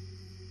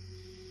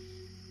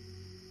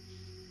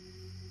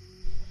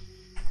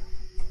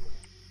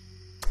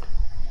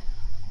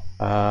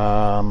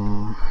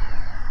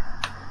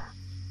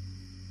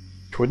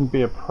 Which wouldn't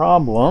be a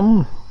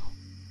problem.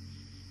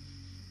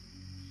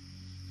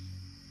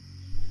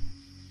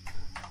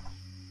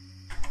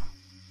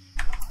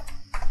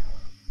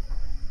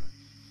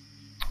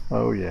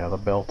 Oh yeah, the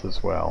belt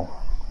as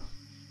well.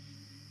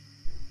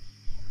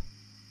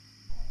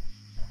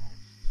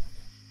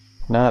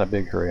 Not a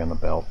big hurry on the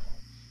belt.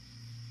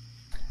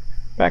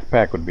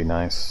 Backpack would be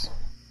nice.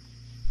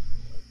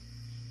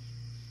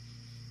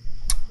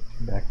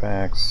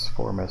 Backpacks,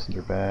 4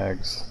 messenger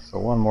bags. So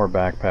 1 more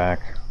backpack.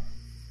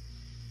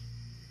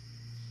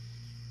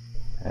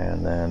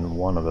 And then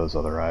 1 of those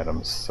other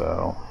items.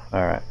 So,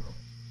 alright.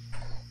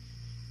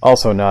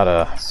 Also not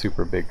a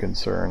super big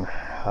concern.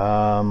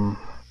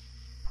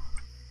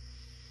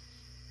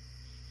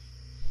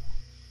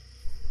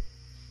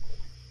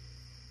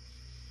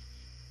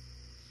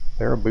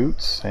 Pair of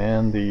boots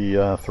and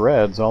the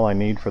threads, all I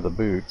need for the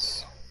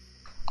boots.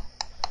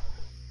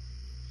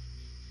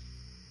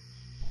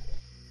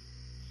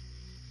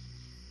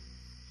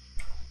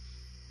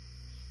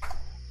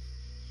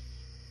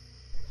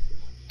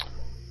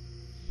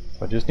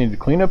 So I just need to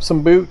clean up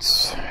some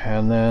boots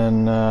and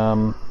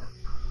then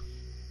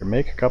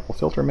make a couple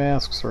filter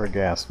masks or a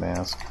gas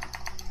mask.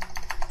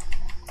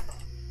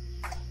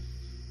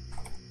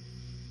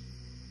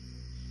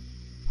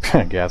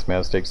 Gas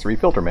mask takes 3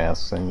 filter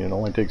masks, and it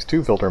only takes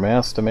 2 filter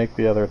masks to make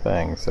the other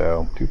thing,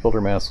 so 2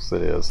 filter masks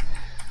it is.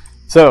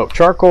 So,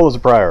 charcoal is a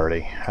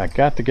priority. I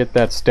got to get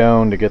that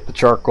stone to get the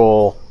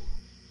charcoal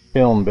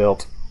kiln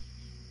built.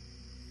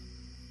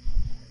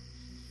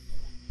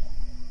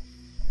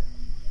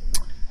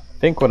 I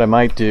think what I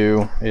might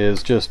do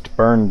is just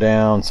burn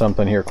down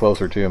something here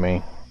closer to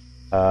me.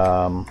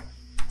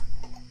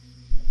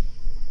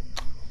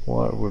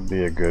 What would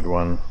be a good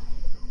one?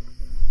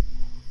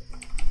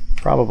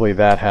 Probably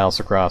that house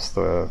across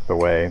the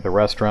way, the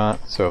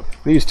restaurant. So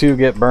if these 2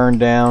 get burned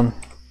down,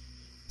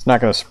 it's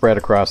not going to spread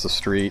across the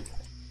street.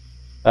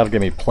 That'll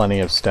give me plenty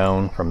of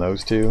stone from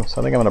those 2. So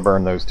I think I'm going to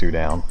burn those 2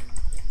 down.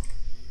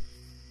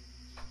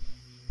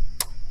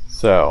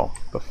 So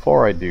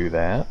before I do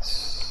that,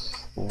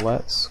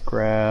 let's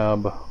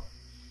grab...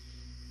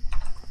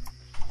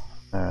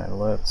 Alright,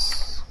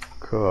 let's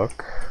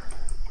cook.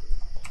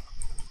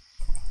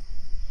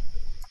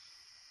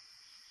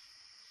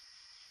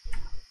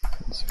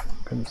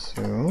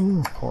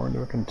 Consume, pour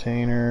into a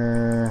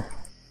container,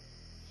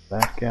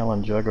 that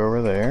gallon jug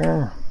over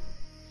there,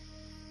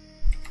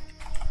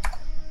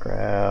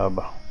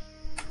 grab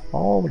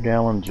all the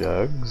gallon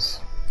jugs,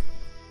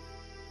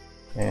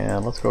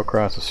 and let's go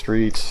across the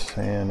street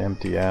and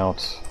empty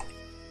out.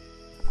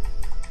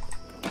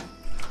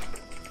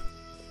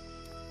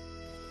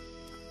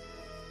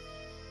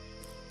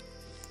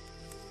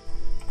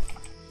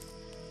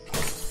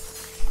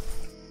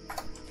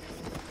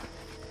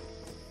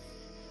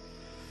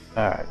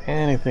 Alright,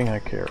 anything I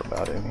care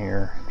about in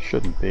here?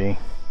 Shouldn't be.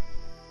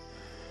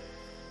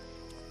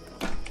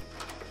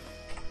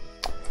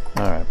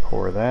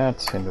 Pour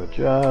that into a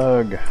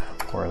jug.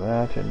 Pour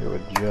that into a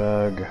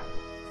jug.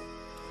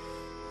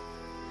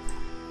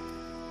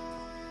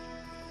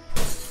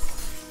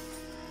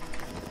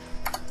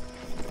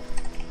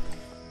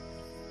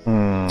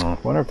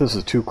 Wonder if this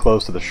is too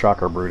close to the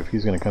shocker brute, if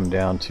he's going to come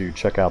down to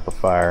check out the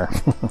fire.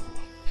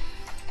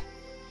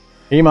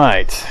 He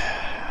might.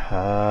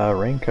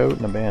 Raincoat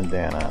and a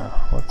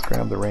bandana. Let's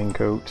grab the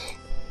raincoat.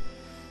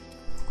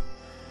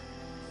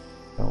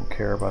 Don't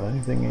care about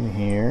anything in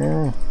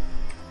here.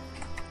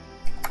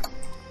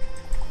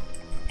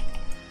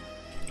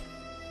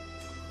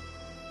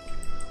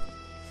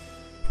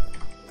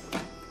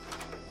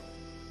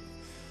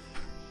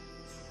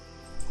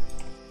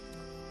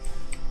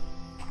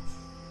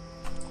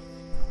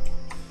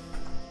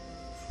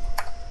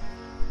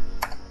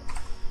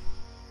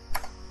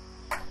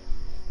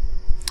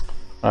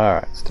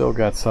 Alright, still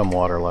got some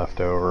water left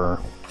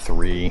over.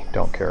 3,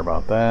 don't care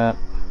about that.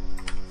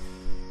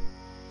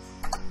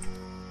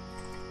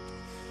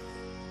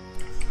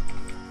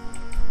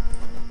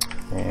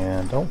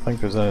 And don't think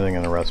there's anything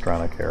in the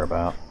restaurant I care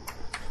about.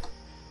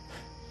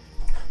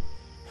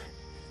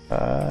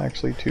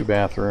 Actually, 2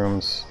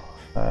 bathrooms.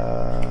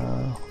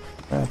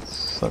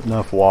 That's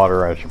enough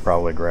water, I should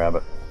probably grab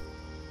it.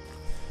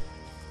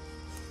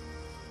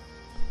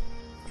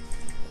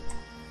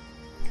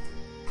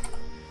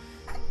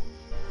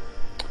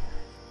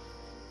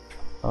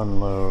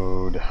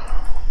 Unload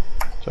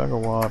jug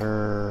of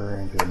water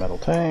into the metal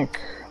tank.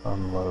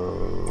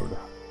 Unload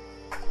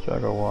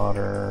jug of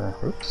water.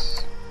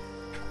 Oops.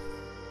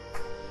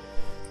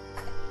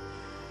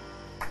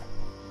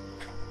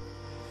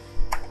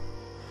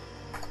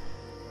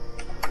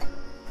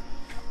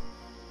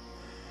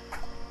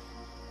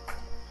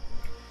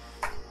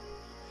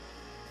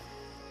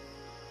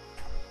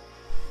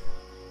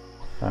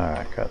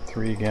 Alright, got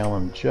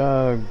 3-gallon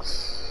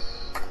jugs.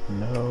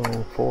 No,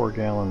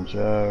 4-gallon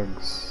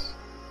jugs.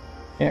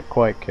 Can't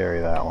quite carry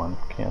that one.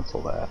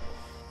 Cancel that.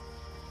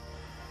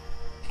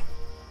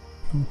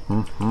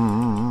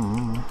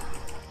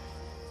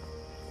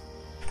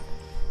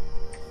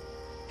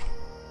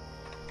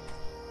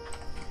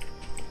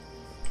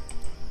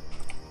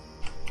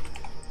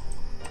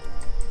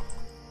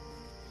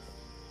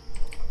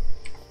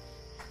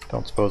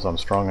 Don't suppose I'm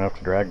strong enough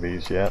to drag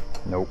these yet.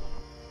 Nope.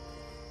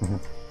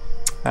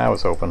 I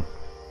was hoping.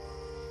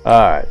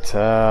 Alright,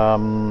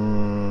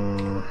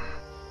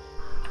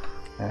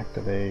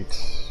 activate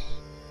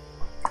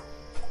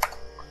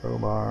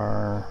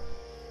crowbar.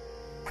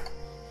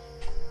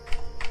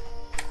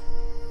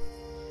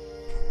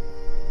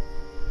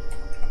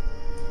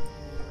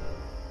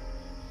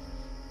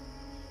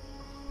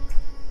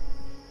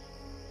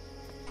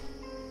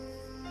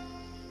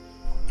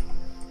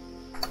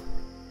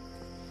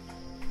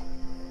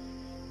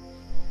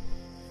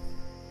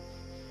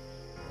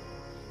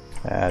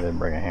 I didn't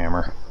bring a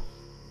hammer.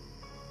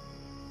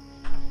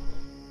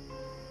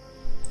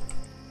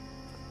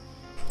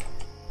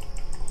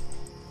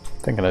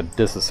 Thinking of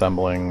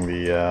disassembling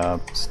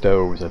the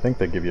stoves. I think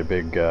they give you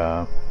big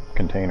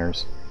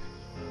containers.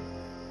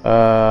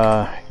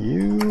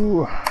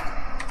 You...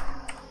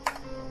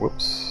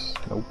 Whoops.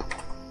 Nope.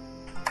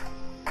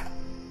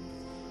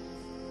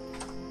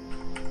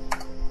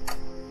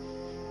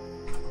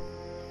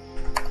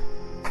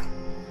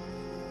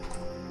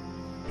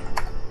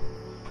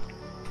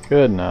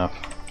 Good enough.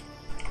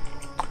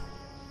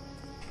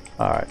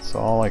 Alright, so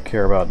all I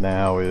care about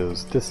now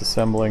is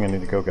disassembling. I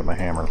need to go get my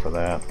hammer for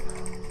that.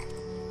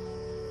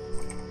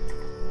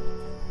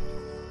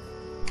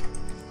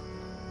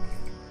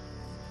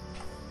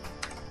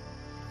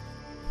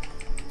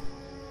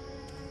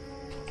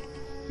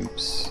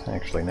 Oops,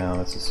 actually no,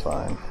 this is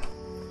fine.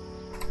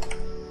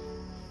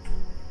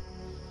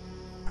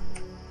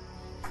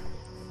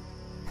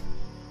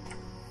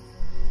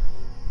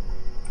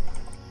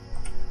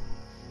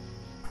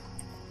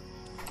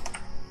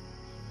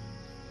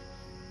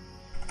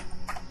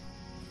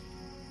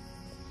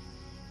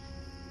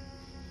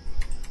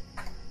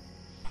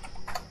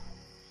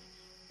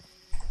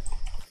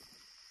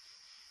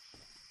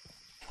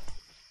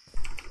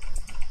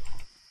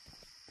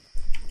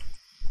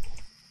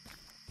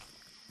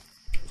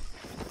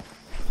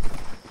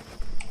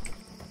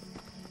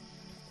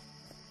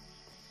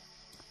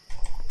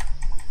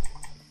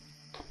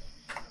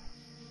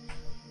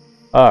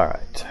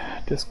 Alright,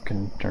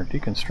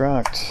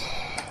 deconstruct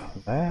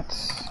that.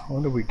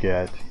 What do we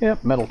get?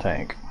 Yep, metal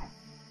tank.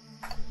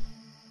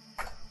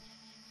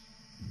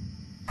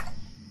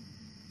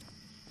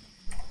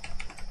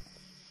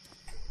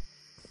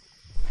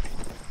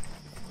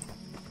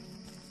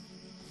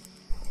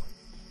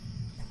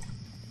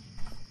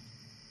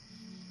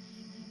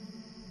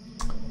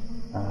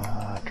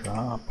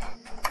 Drop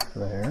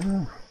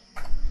there.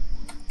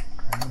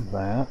 Grab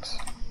that.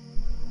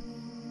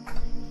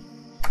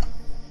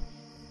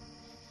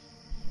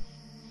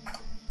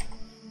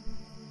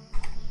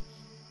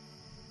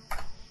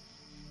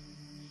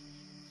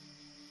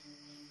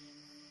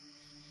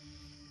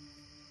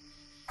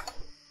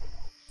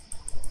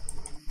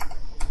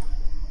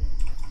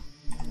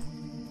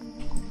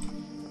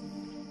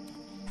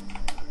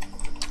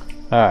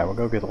 Alright, we'll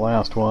go get the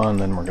last one,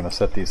 then we're going to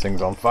set these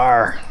things on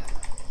fire.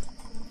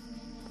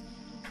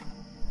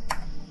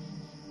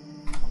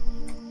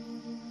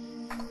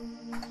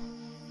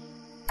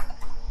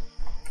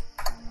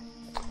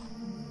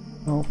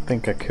 I don't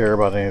think I care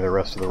about any of the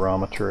rest of the raw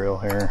material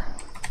here.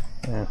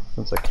 Yeah,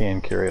 since I can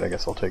carry it, I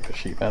guess I'll take the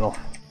sheet metal.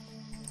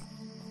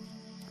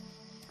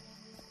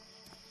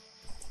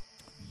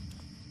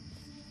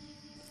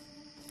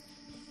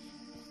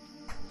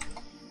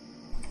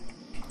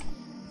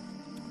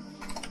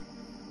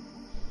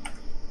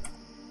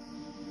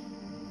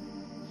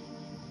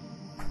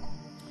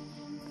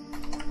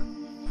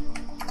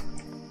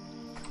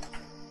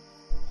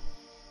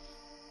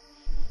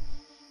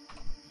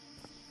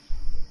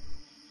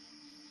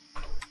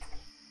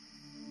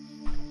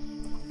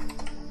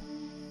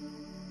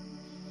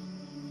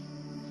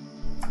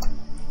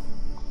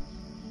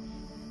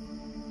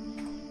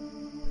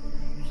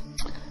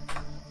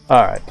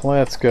 Alright,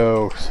 let's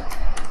go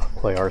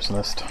play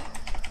Arsonist.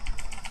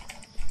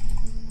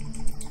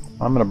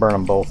 I'm gonna burn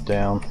them both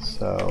down,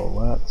 so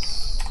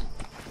let's...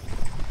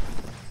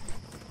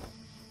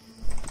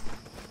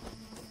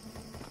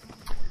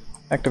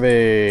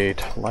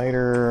 activate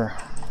lighter,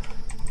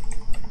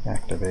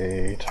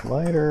 activate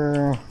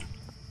lighter,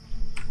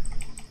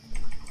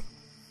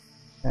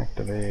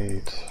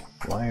 activate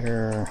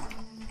lighter.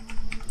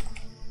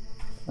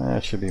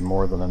 That should be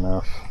more than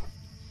enough.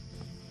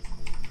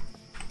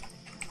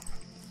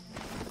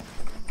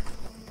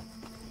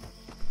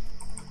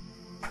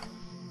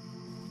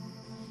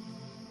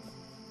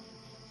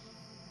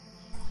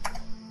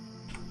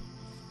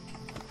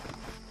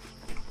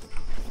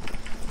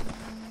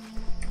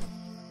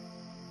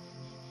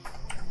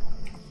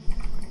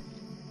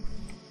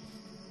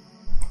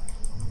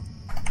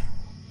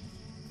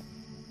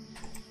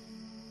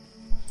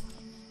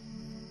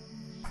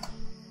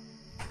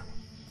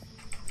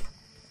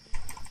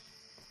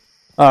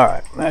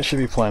 Alright, that should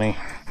be plenty.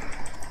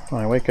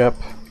 When I wake up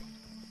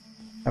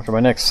after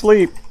my next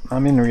sleep,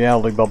 I'm in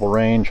reality bubble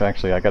range.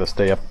 Actually, I gotta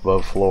stay up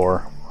above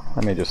floor.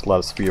 I may just let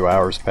a few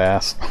hours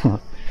pass.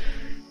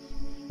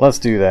 Let's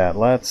do that.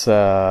 Let's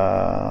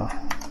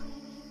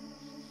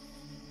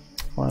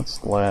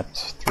let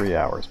 3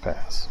 hours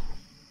pass.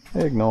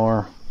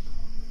 Ignore.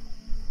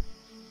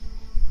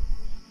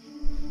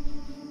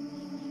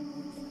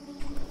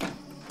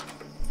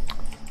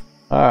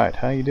 Alright,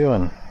 how you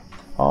doing?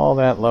 All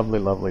that lovely,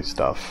 lovely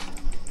stuff.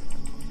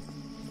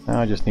 Now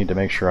I just need to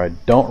make sure I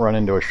don't run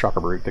into a shocker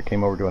brute that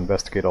came over to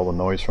investigate all the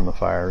noise from the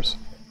fires.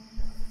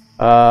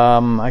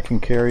 I can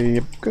carry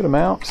a good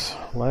amount.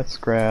 Let's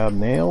grab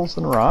nails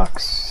and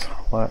rocks.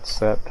 Let's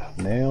set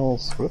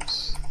nails,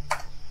 whoops,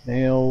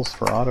 nails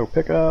for auto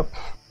pickup,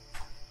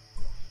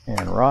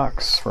 and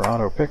rocks for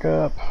auto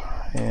pickup,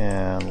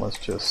 and let's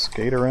just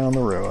skate around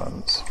the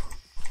ruins.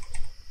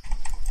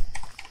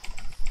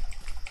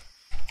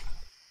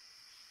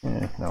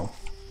 No.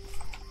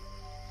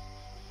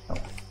 No.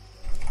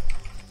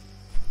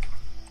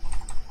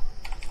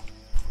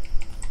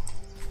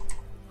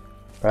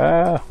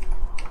 Ah!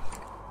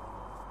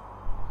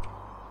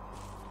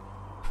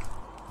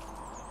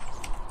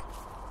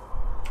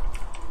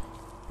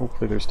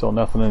 Hopefully there's still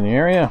nothing in the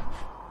area.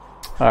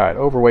 Alright,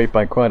 overweight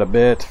by quite a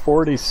bit.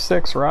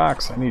 46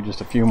 rocks. I need just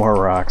a few more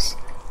rocks.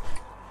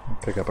 I'll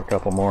pick up a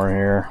couple more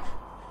here.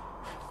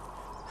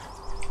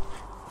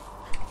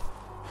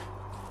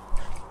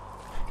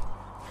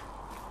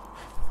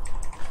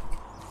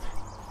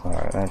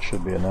 Alright, that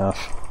should be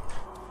enough.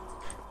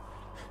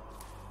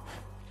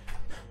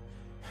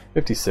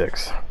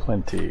 56.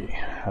 Plenty.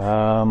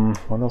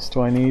 What else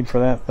do I need for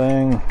that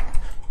thing?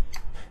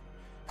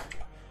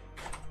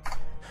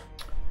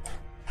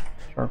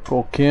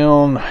 Charcoal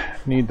kiln.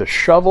 Need the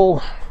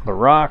shovel, the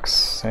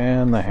rocks,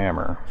 and the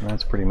hammer.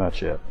 That's pretty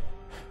much it.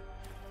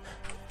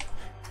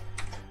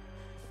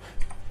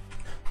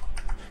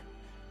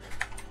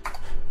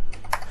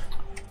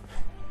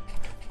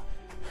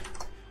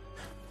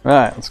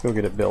 Alright, let's go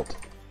get it built.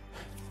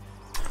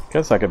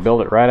 Guess I could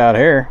build it right out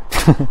here.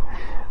 There's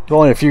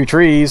only a few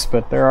trees,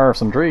 but there are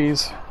some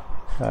trees.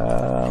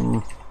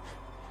 But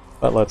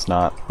let's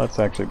not. Let's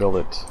actually build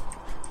it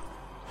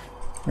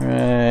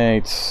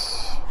right...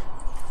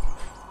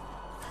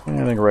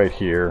 I think right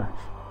here.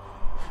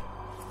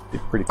 Be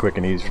pretty quick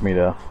and easy for me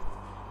to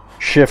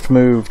shift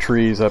move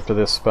trees up to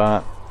this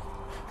spot.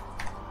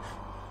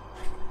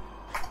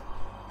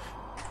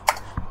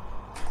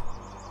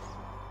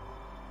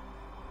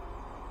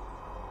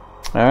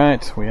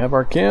 Alright, we have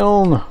our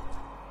kiln.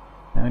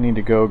 I need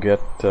to go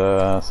get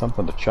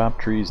something to chop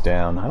trees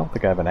down. I don't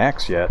think I have an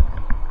axe yet.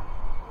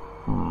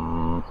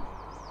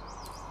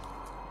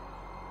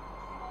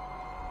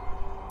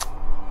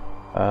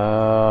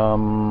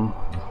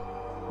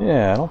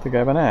 Yeah, I don't think I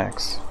have an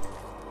axe.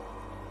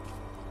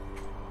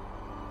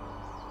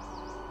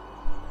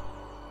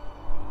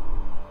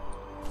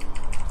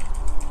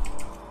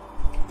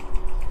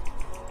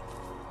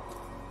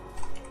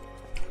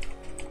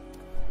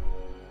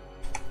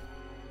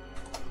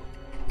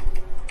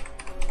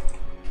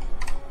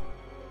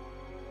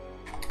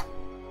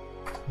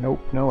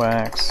 Nope, no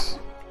axe.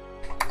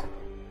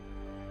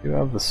 You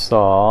have the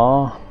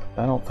saw.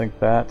 I don't think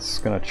that's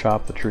going to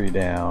chop the tree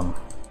down.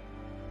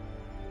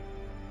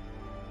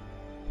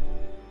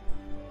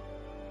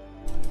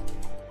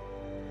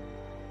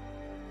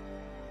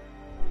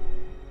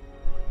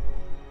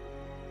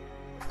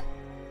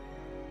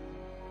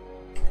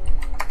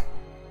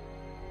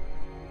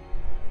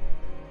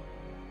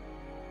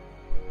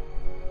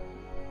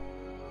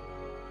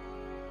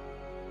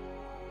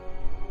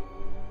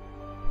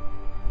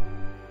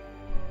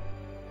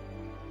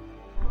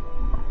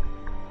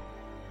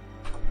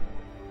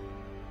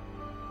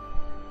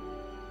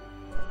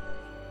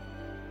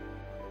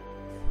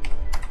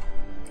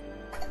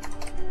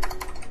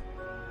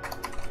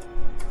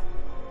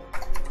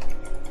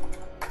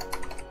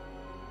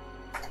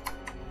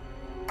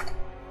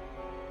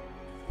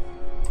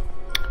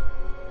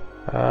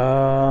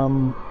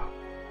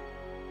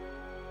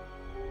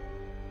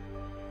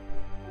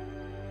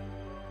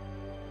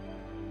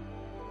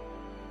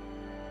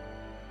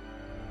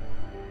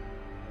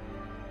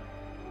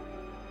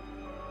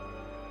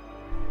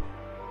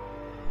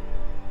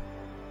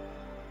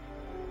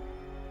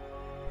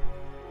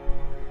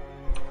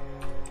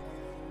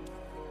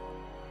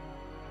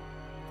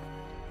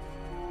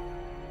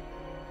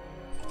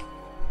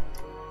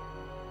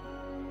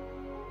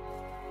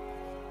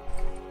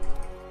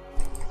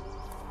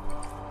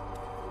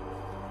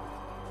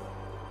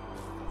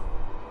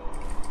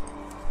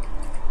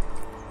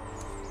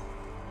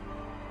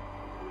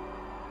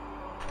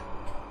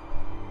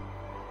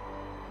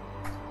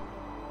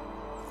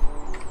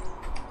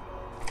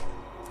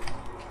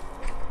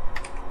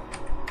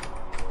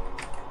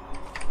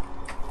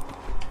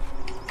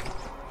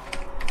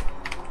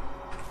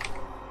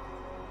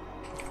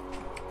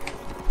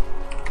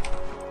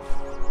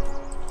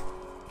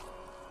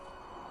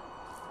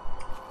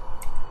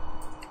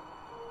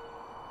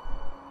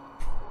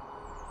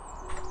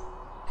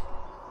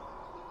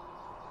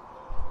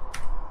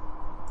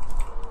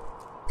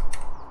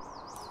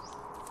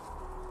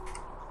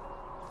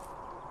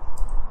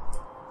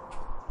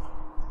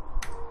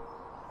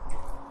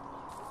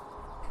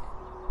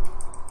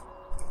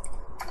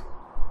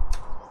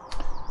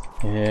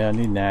 Yeah, I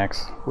need an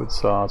axe. Wood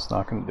saw, it's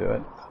not going to do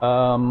it.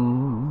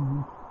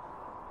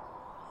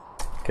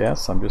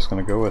 Guess I'm just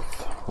going to go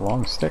with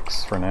long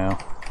sticks for now.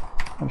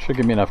 That should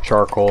give me enough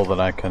charcoal that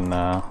I can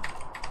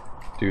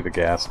do the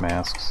gas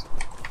masks.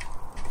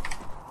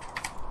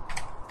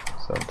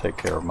 So it'll take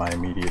care of my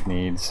immediate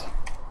needs.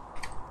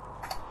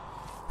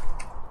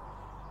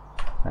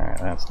 Alright,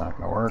 that's not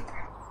going to work.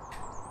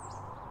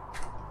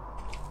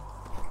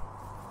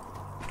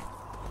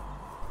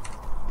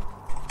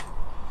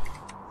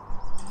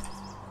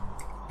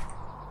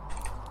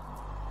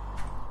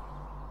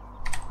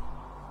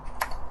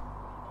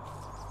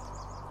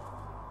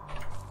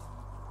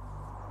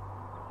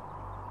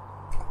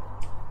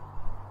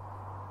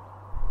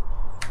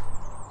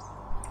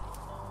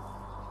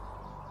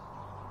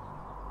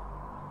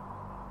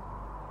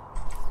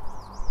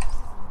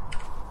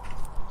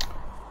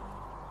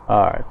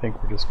 Alright, I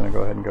think we're just going to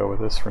go ahead and go with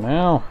this for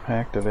now.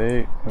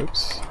 Activate.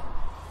 Oops.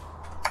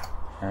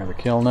 Fire the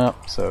kiln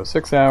up. So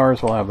 6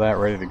 hours, we'll have that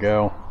ready to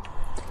go.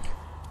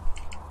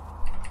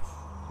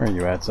 Where are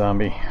you at,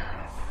 zombie?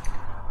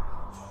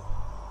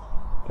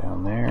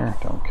 Down there.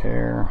 Don't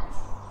care.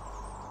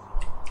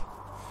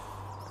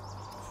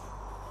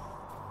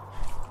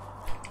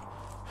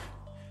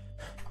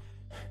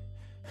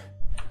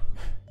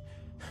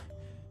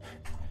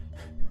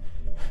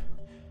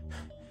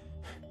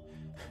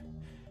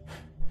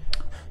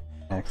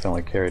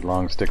 Accidentally carried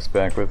long sticks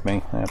back with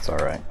me. That's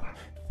alright.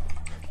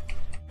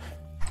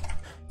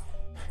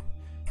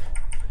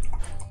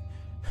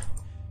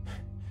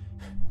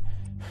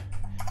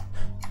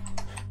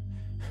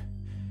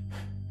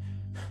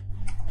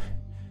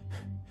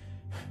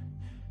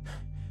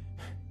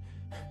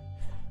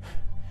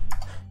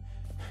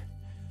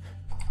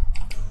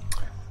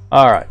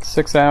 Alright,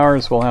 6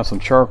 hours, we'll have some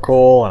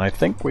charcoal, and I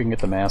think we can get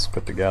the mask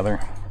put together.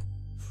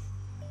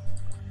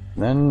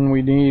 Then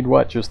we need,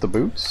 what, just the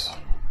boots?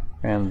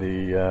 And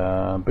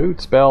the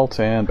boots, belt,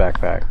 and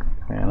backpack.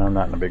 And I'm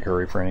not in a big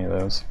hurry for any of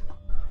those.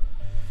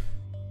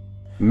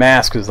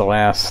 Mask is the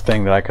last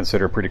thing that I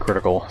consider pretty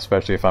critical,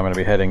 especially if I'm going to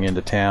be heading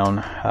into town.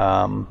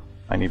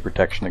 I need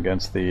protection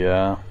against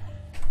the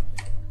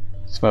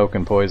smoke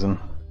and poison.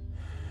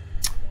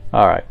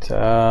 Alright,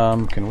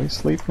 can we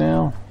sleep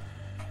now?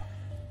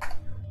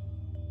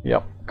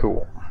 Yep,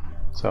 cool.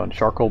 So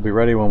charcoal will be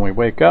ready when we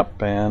wake up,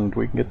 and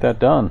we can get that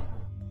done.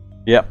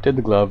 Yep, did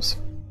the gloves.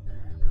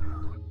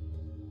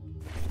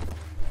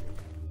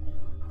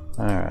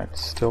 Alright,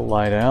 still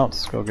light out.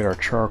 Let's go get our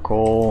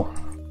charcoal.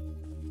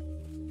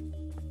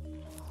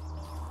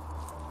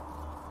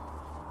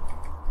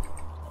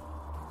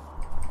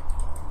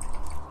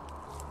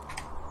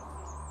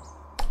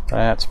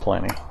 That's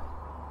plenty.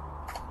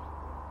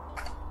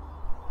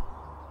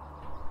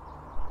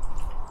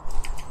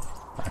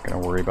 Not going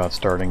to worry about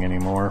starting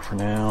anymore for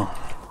now.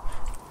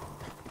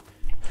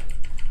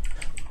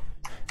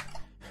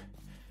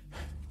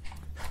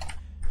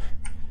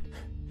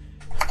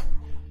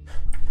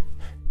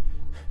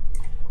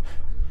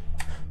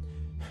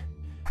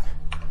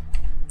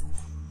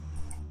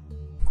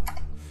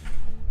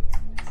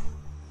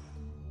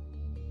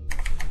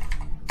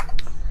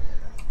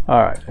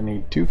 Alright, I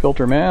need 2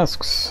 filter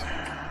masks.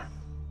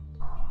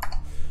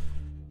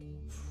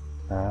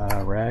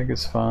 Rag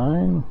is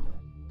fine.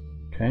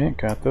 Okay,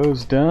 got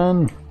those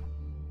done.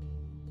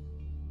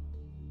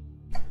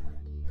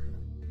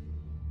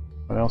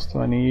 What else do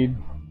I need?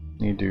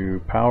 Need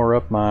to power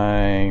up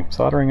my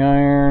soldering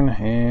iron,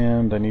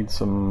 and I need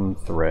some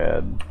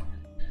thread.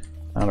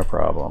 Not a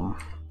problem.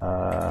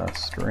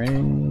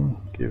 String,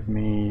 give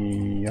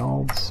me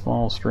all the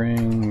small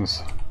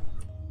strings.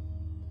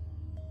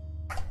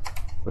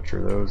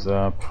 Butcher those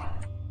up.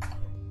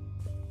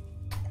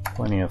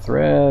 Plenty of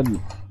thread.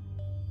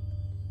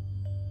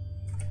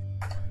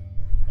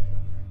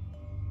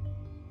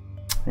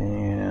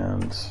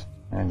 And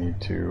I need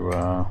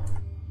to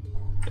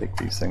take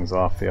these things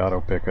off the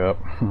auto pickup.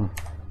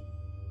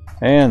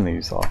 And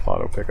these off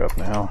auto pickup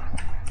now.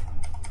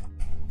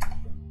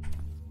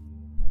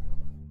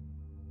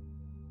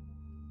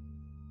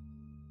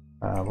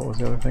 What was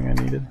the other thing I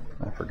needed?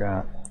 I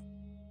forgot.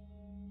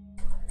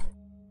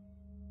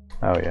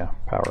 Oh yeah,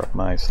 power up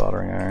my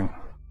soldering iron.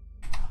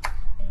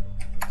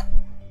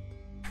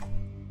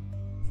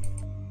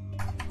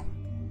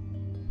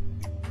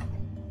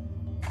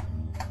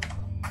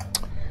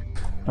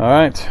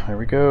 Alright, there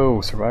we go.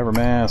 Survivor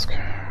mask.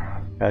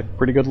 Had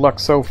pretty good luck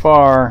so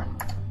far.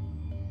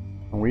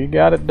 We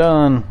got it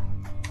done.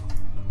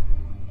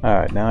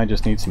 Alright, now I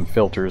just need some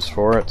filters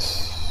for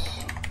it.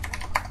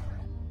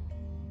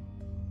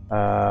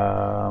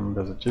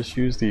 Does it just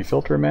use the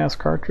filter mask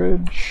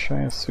cartridge,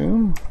 I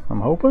assume?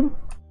 I'm hoping?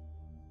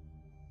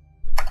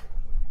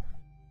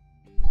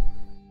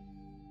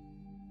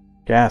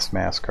 Gas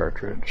mask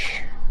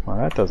cartridge. Well,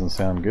 that doesn't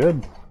sound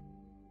good.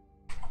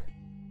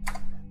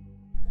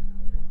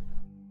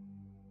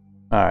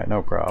 Alright,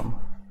 no problem.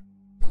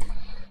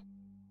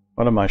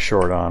 What am I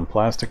short on?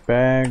 Plastic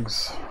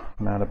bags?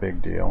 Not a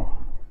big deal.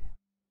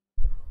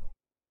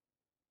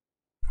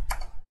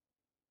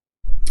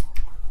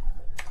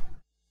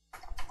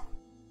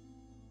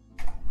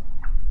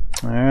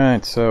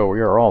 Alright, so we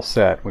are all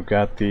set. We've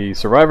got the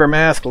survivor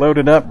mask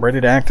loaded up,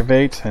 ready to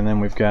activate, and then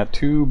we've got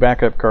 2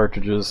 backup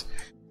cartridges.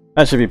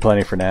 That should be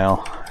plenty for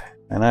now.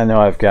 And I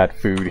know I've got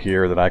food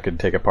here that I could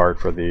take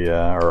apart for the,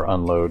 or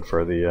unload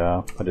for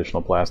the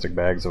additional plastic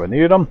bags if I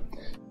needed them.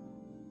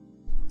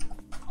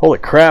 Holy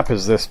crap,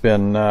 has this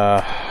been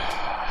a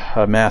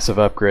massive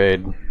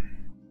upgrade.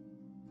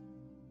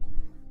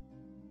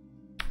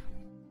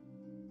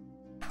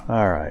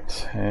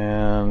 Alright,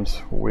 and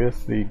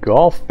with the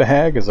golf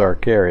bag as our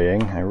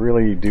carrying, I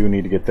really do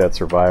need to get that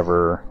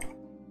survivor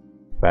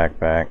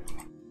backpack.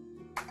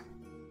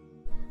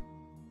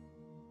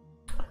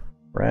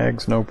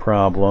 Rags, no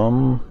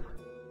problem.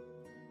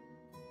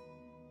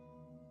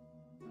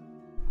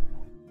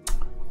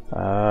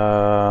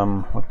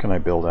 What can I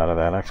build out of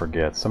that? I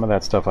forget. Some of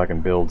that stuff I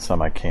can build,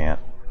 some I can't.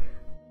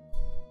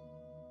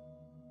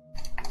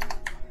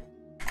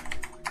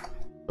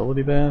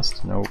 Ability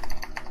vest? Nope.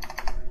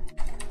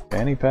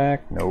 Fanny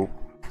pack? Nope.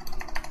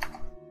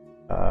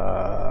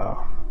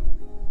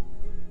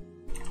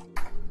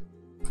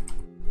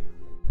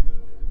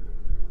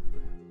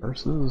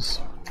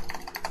 Purses?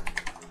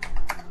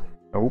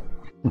 Nope.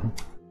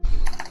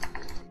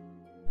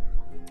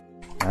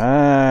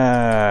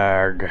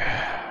 Arg.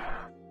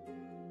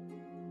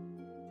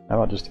 How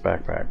about just a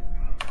backpack?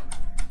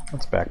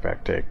 What's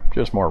backpack take?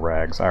 Just more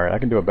rags. Alright, I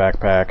can do a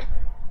backpack.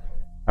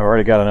 I've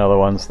already got another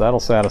one, so that'll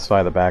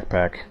satisfy the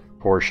backpack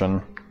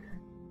portion.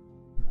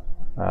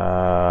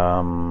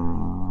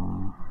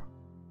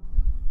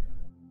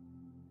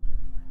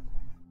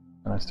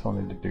 And I still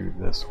need to do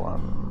this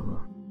one.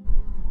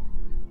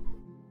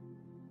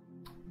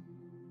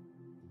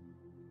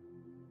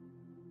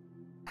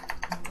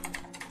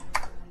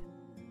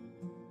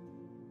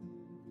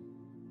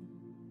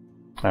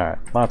 Alright,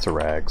 lots of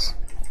rags.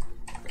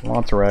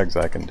 Lots of rags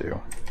I can do.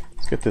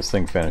 Let's get this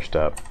thing finished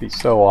up. It'd be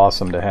so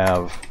awesome to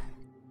have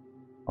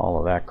all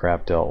of that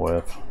crap dealt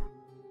with.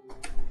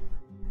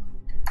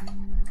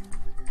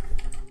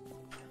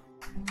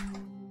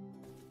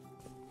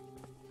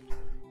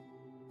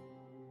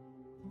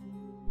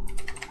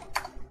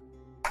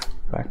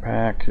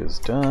 Backpack is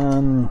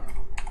done.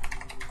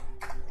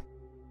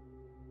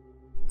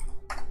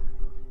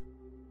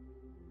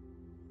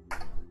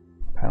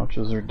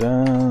 Pouches are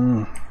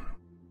done.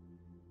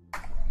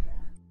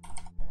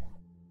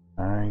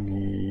 I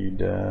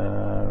need,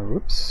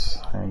 whoops,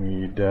 I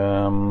need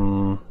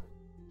 2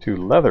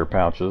 leather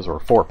pouches, or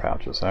 4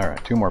 pouches.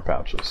 Alright, 2 more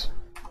pouches.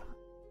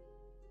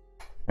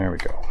 There we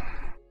go.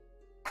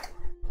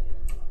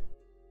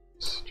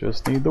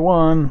 Just need the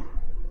one,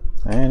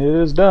 and it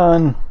is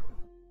done.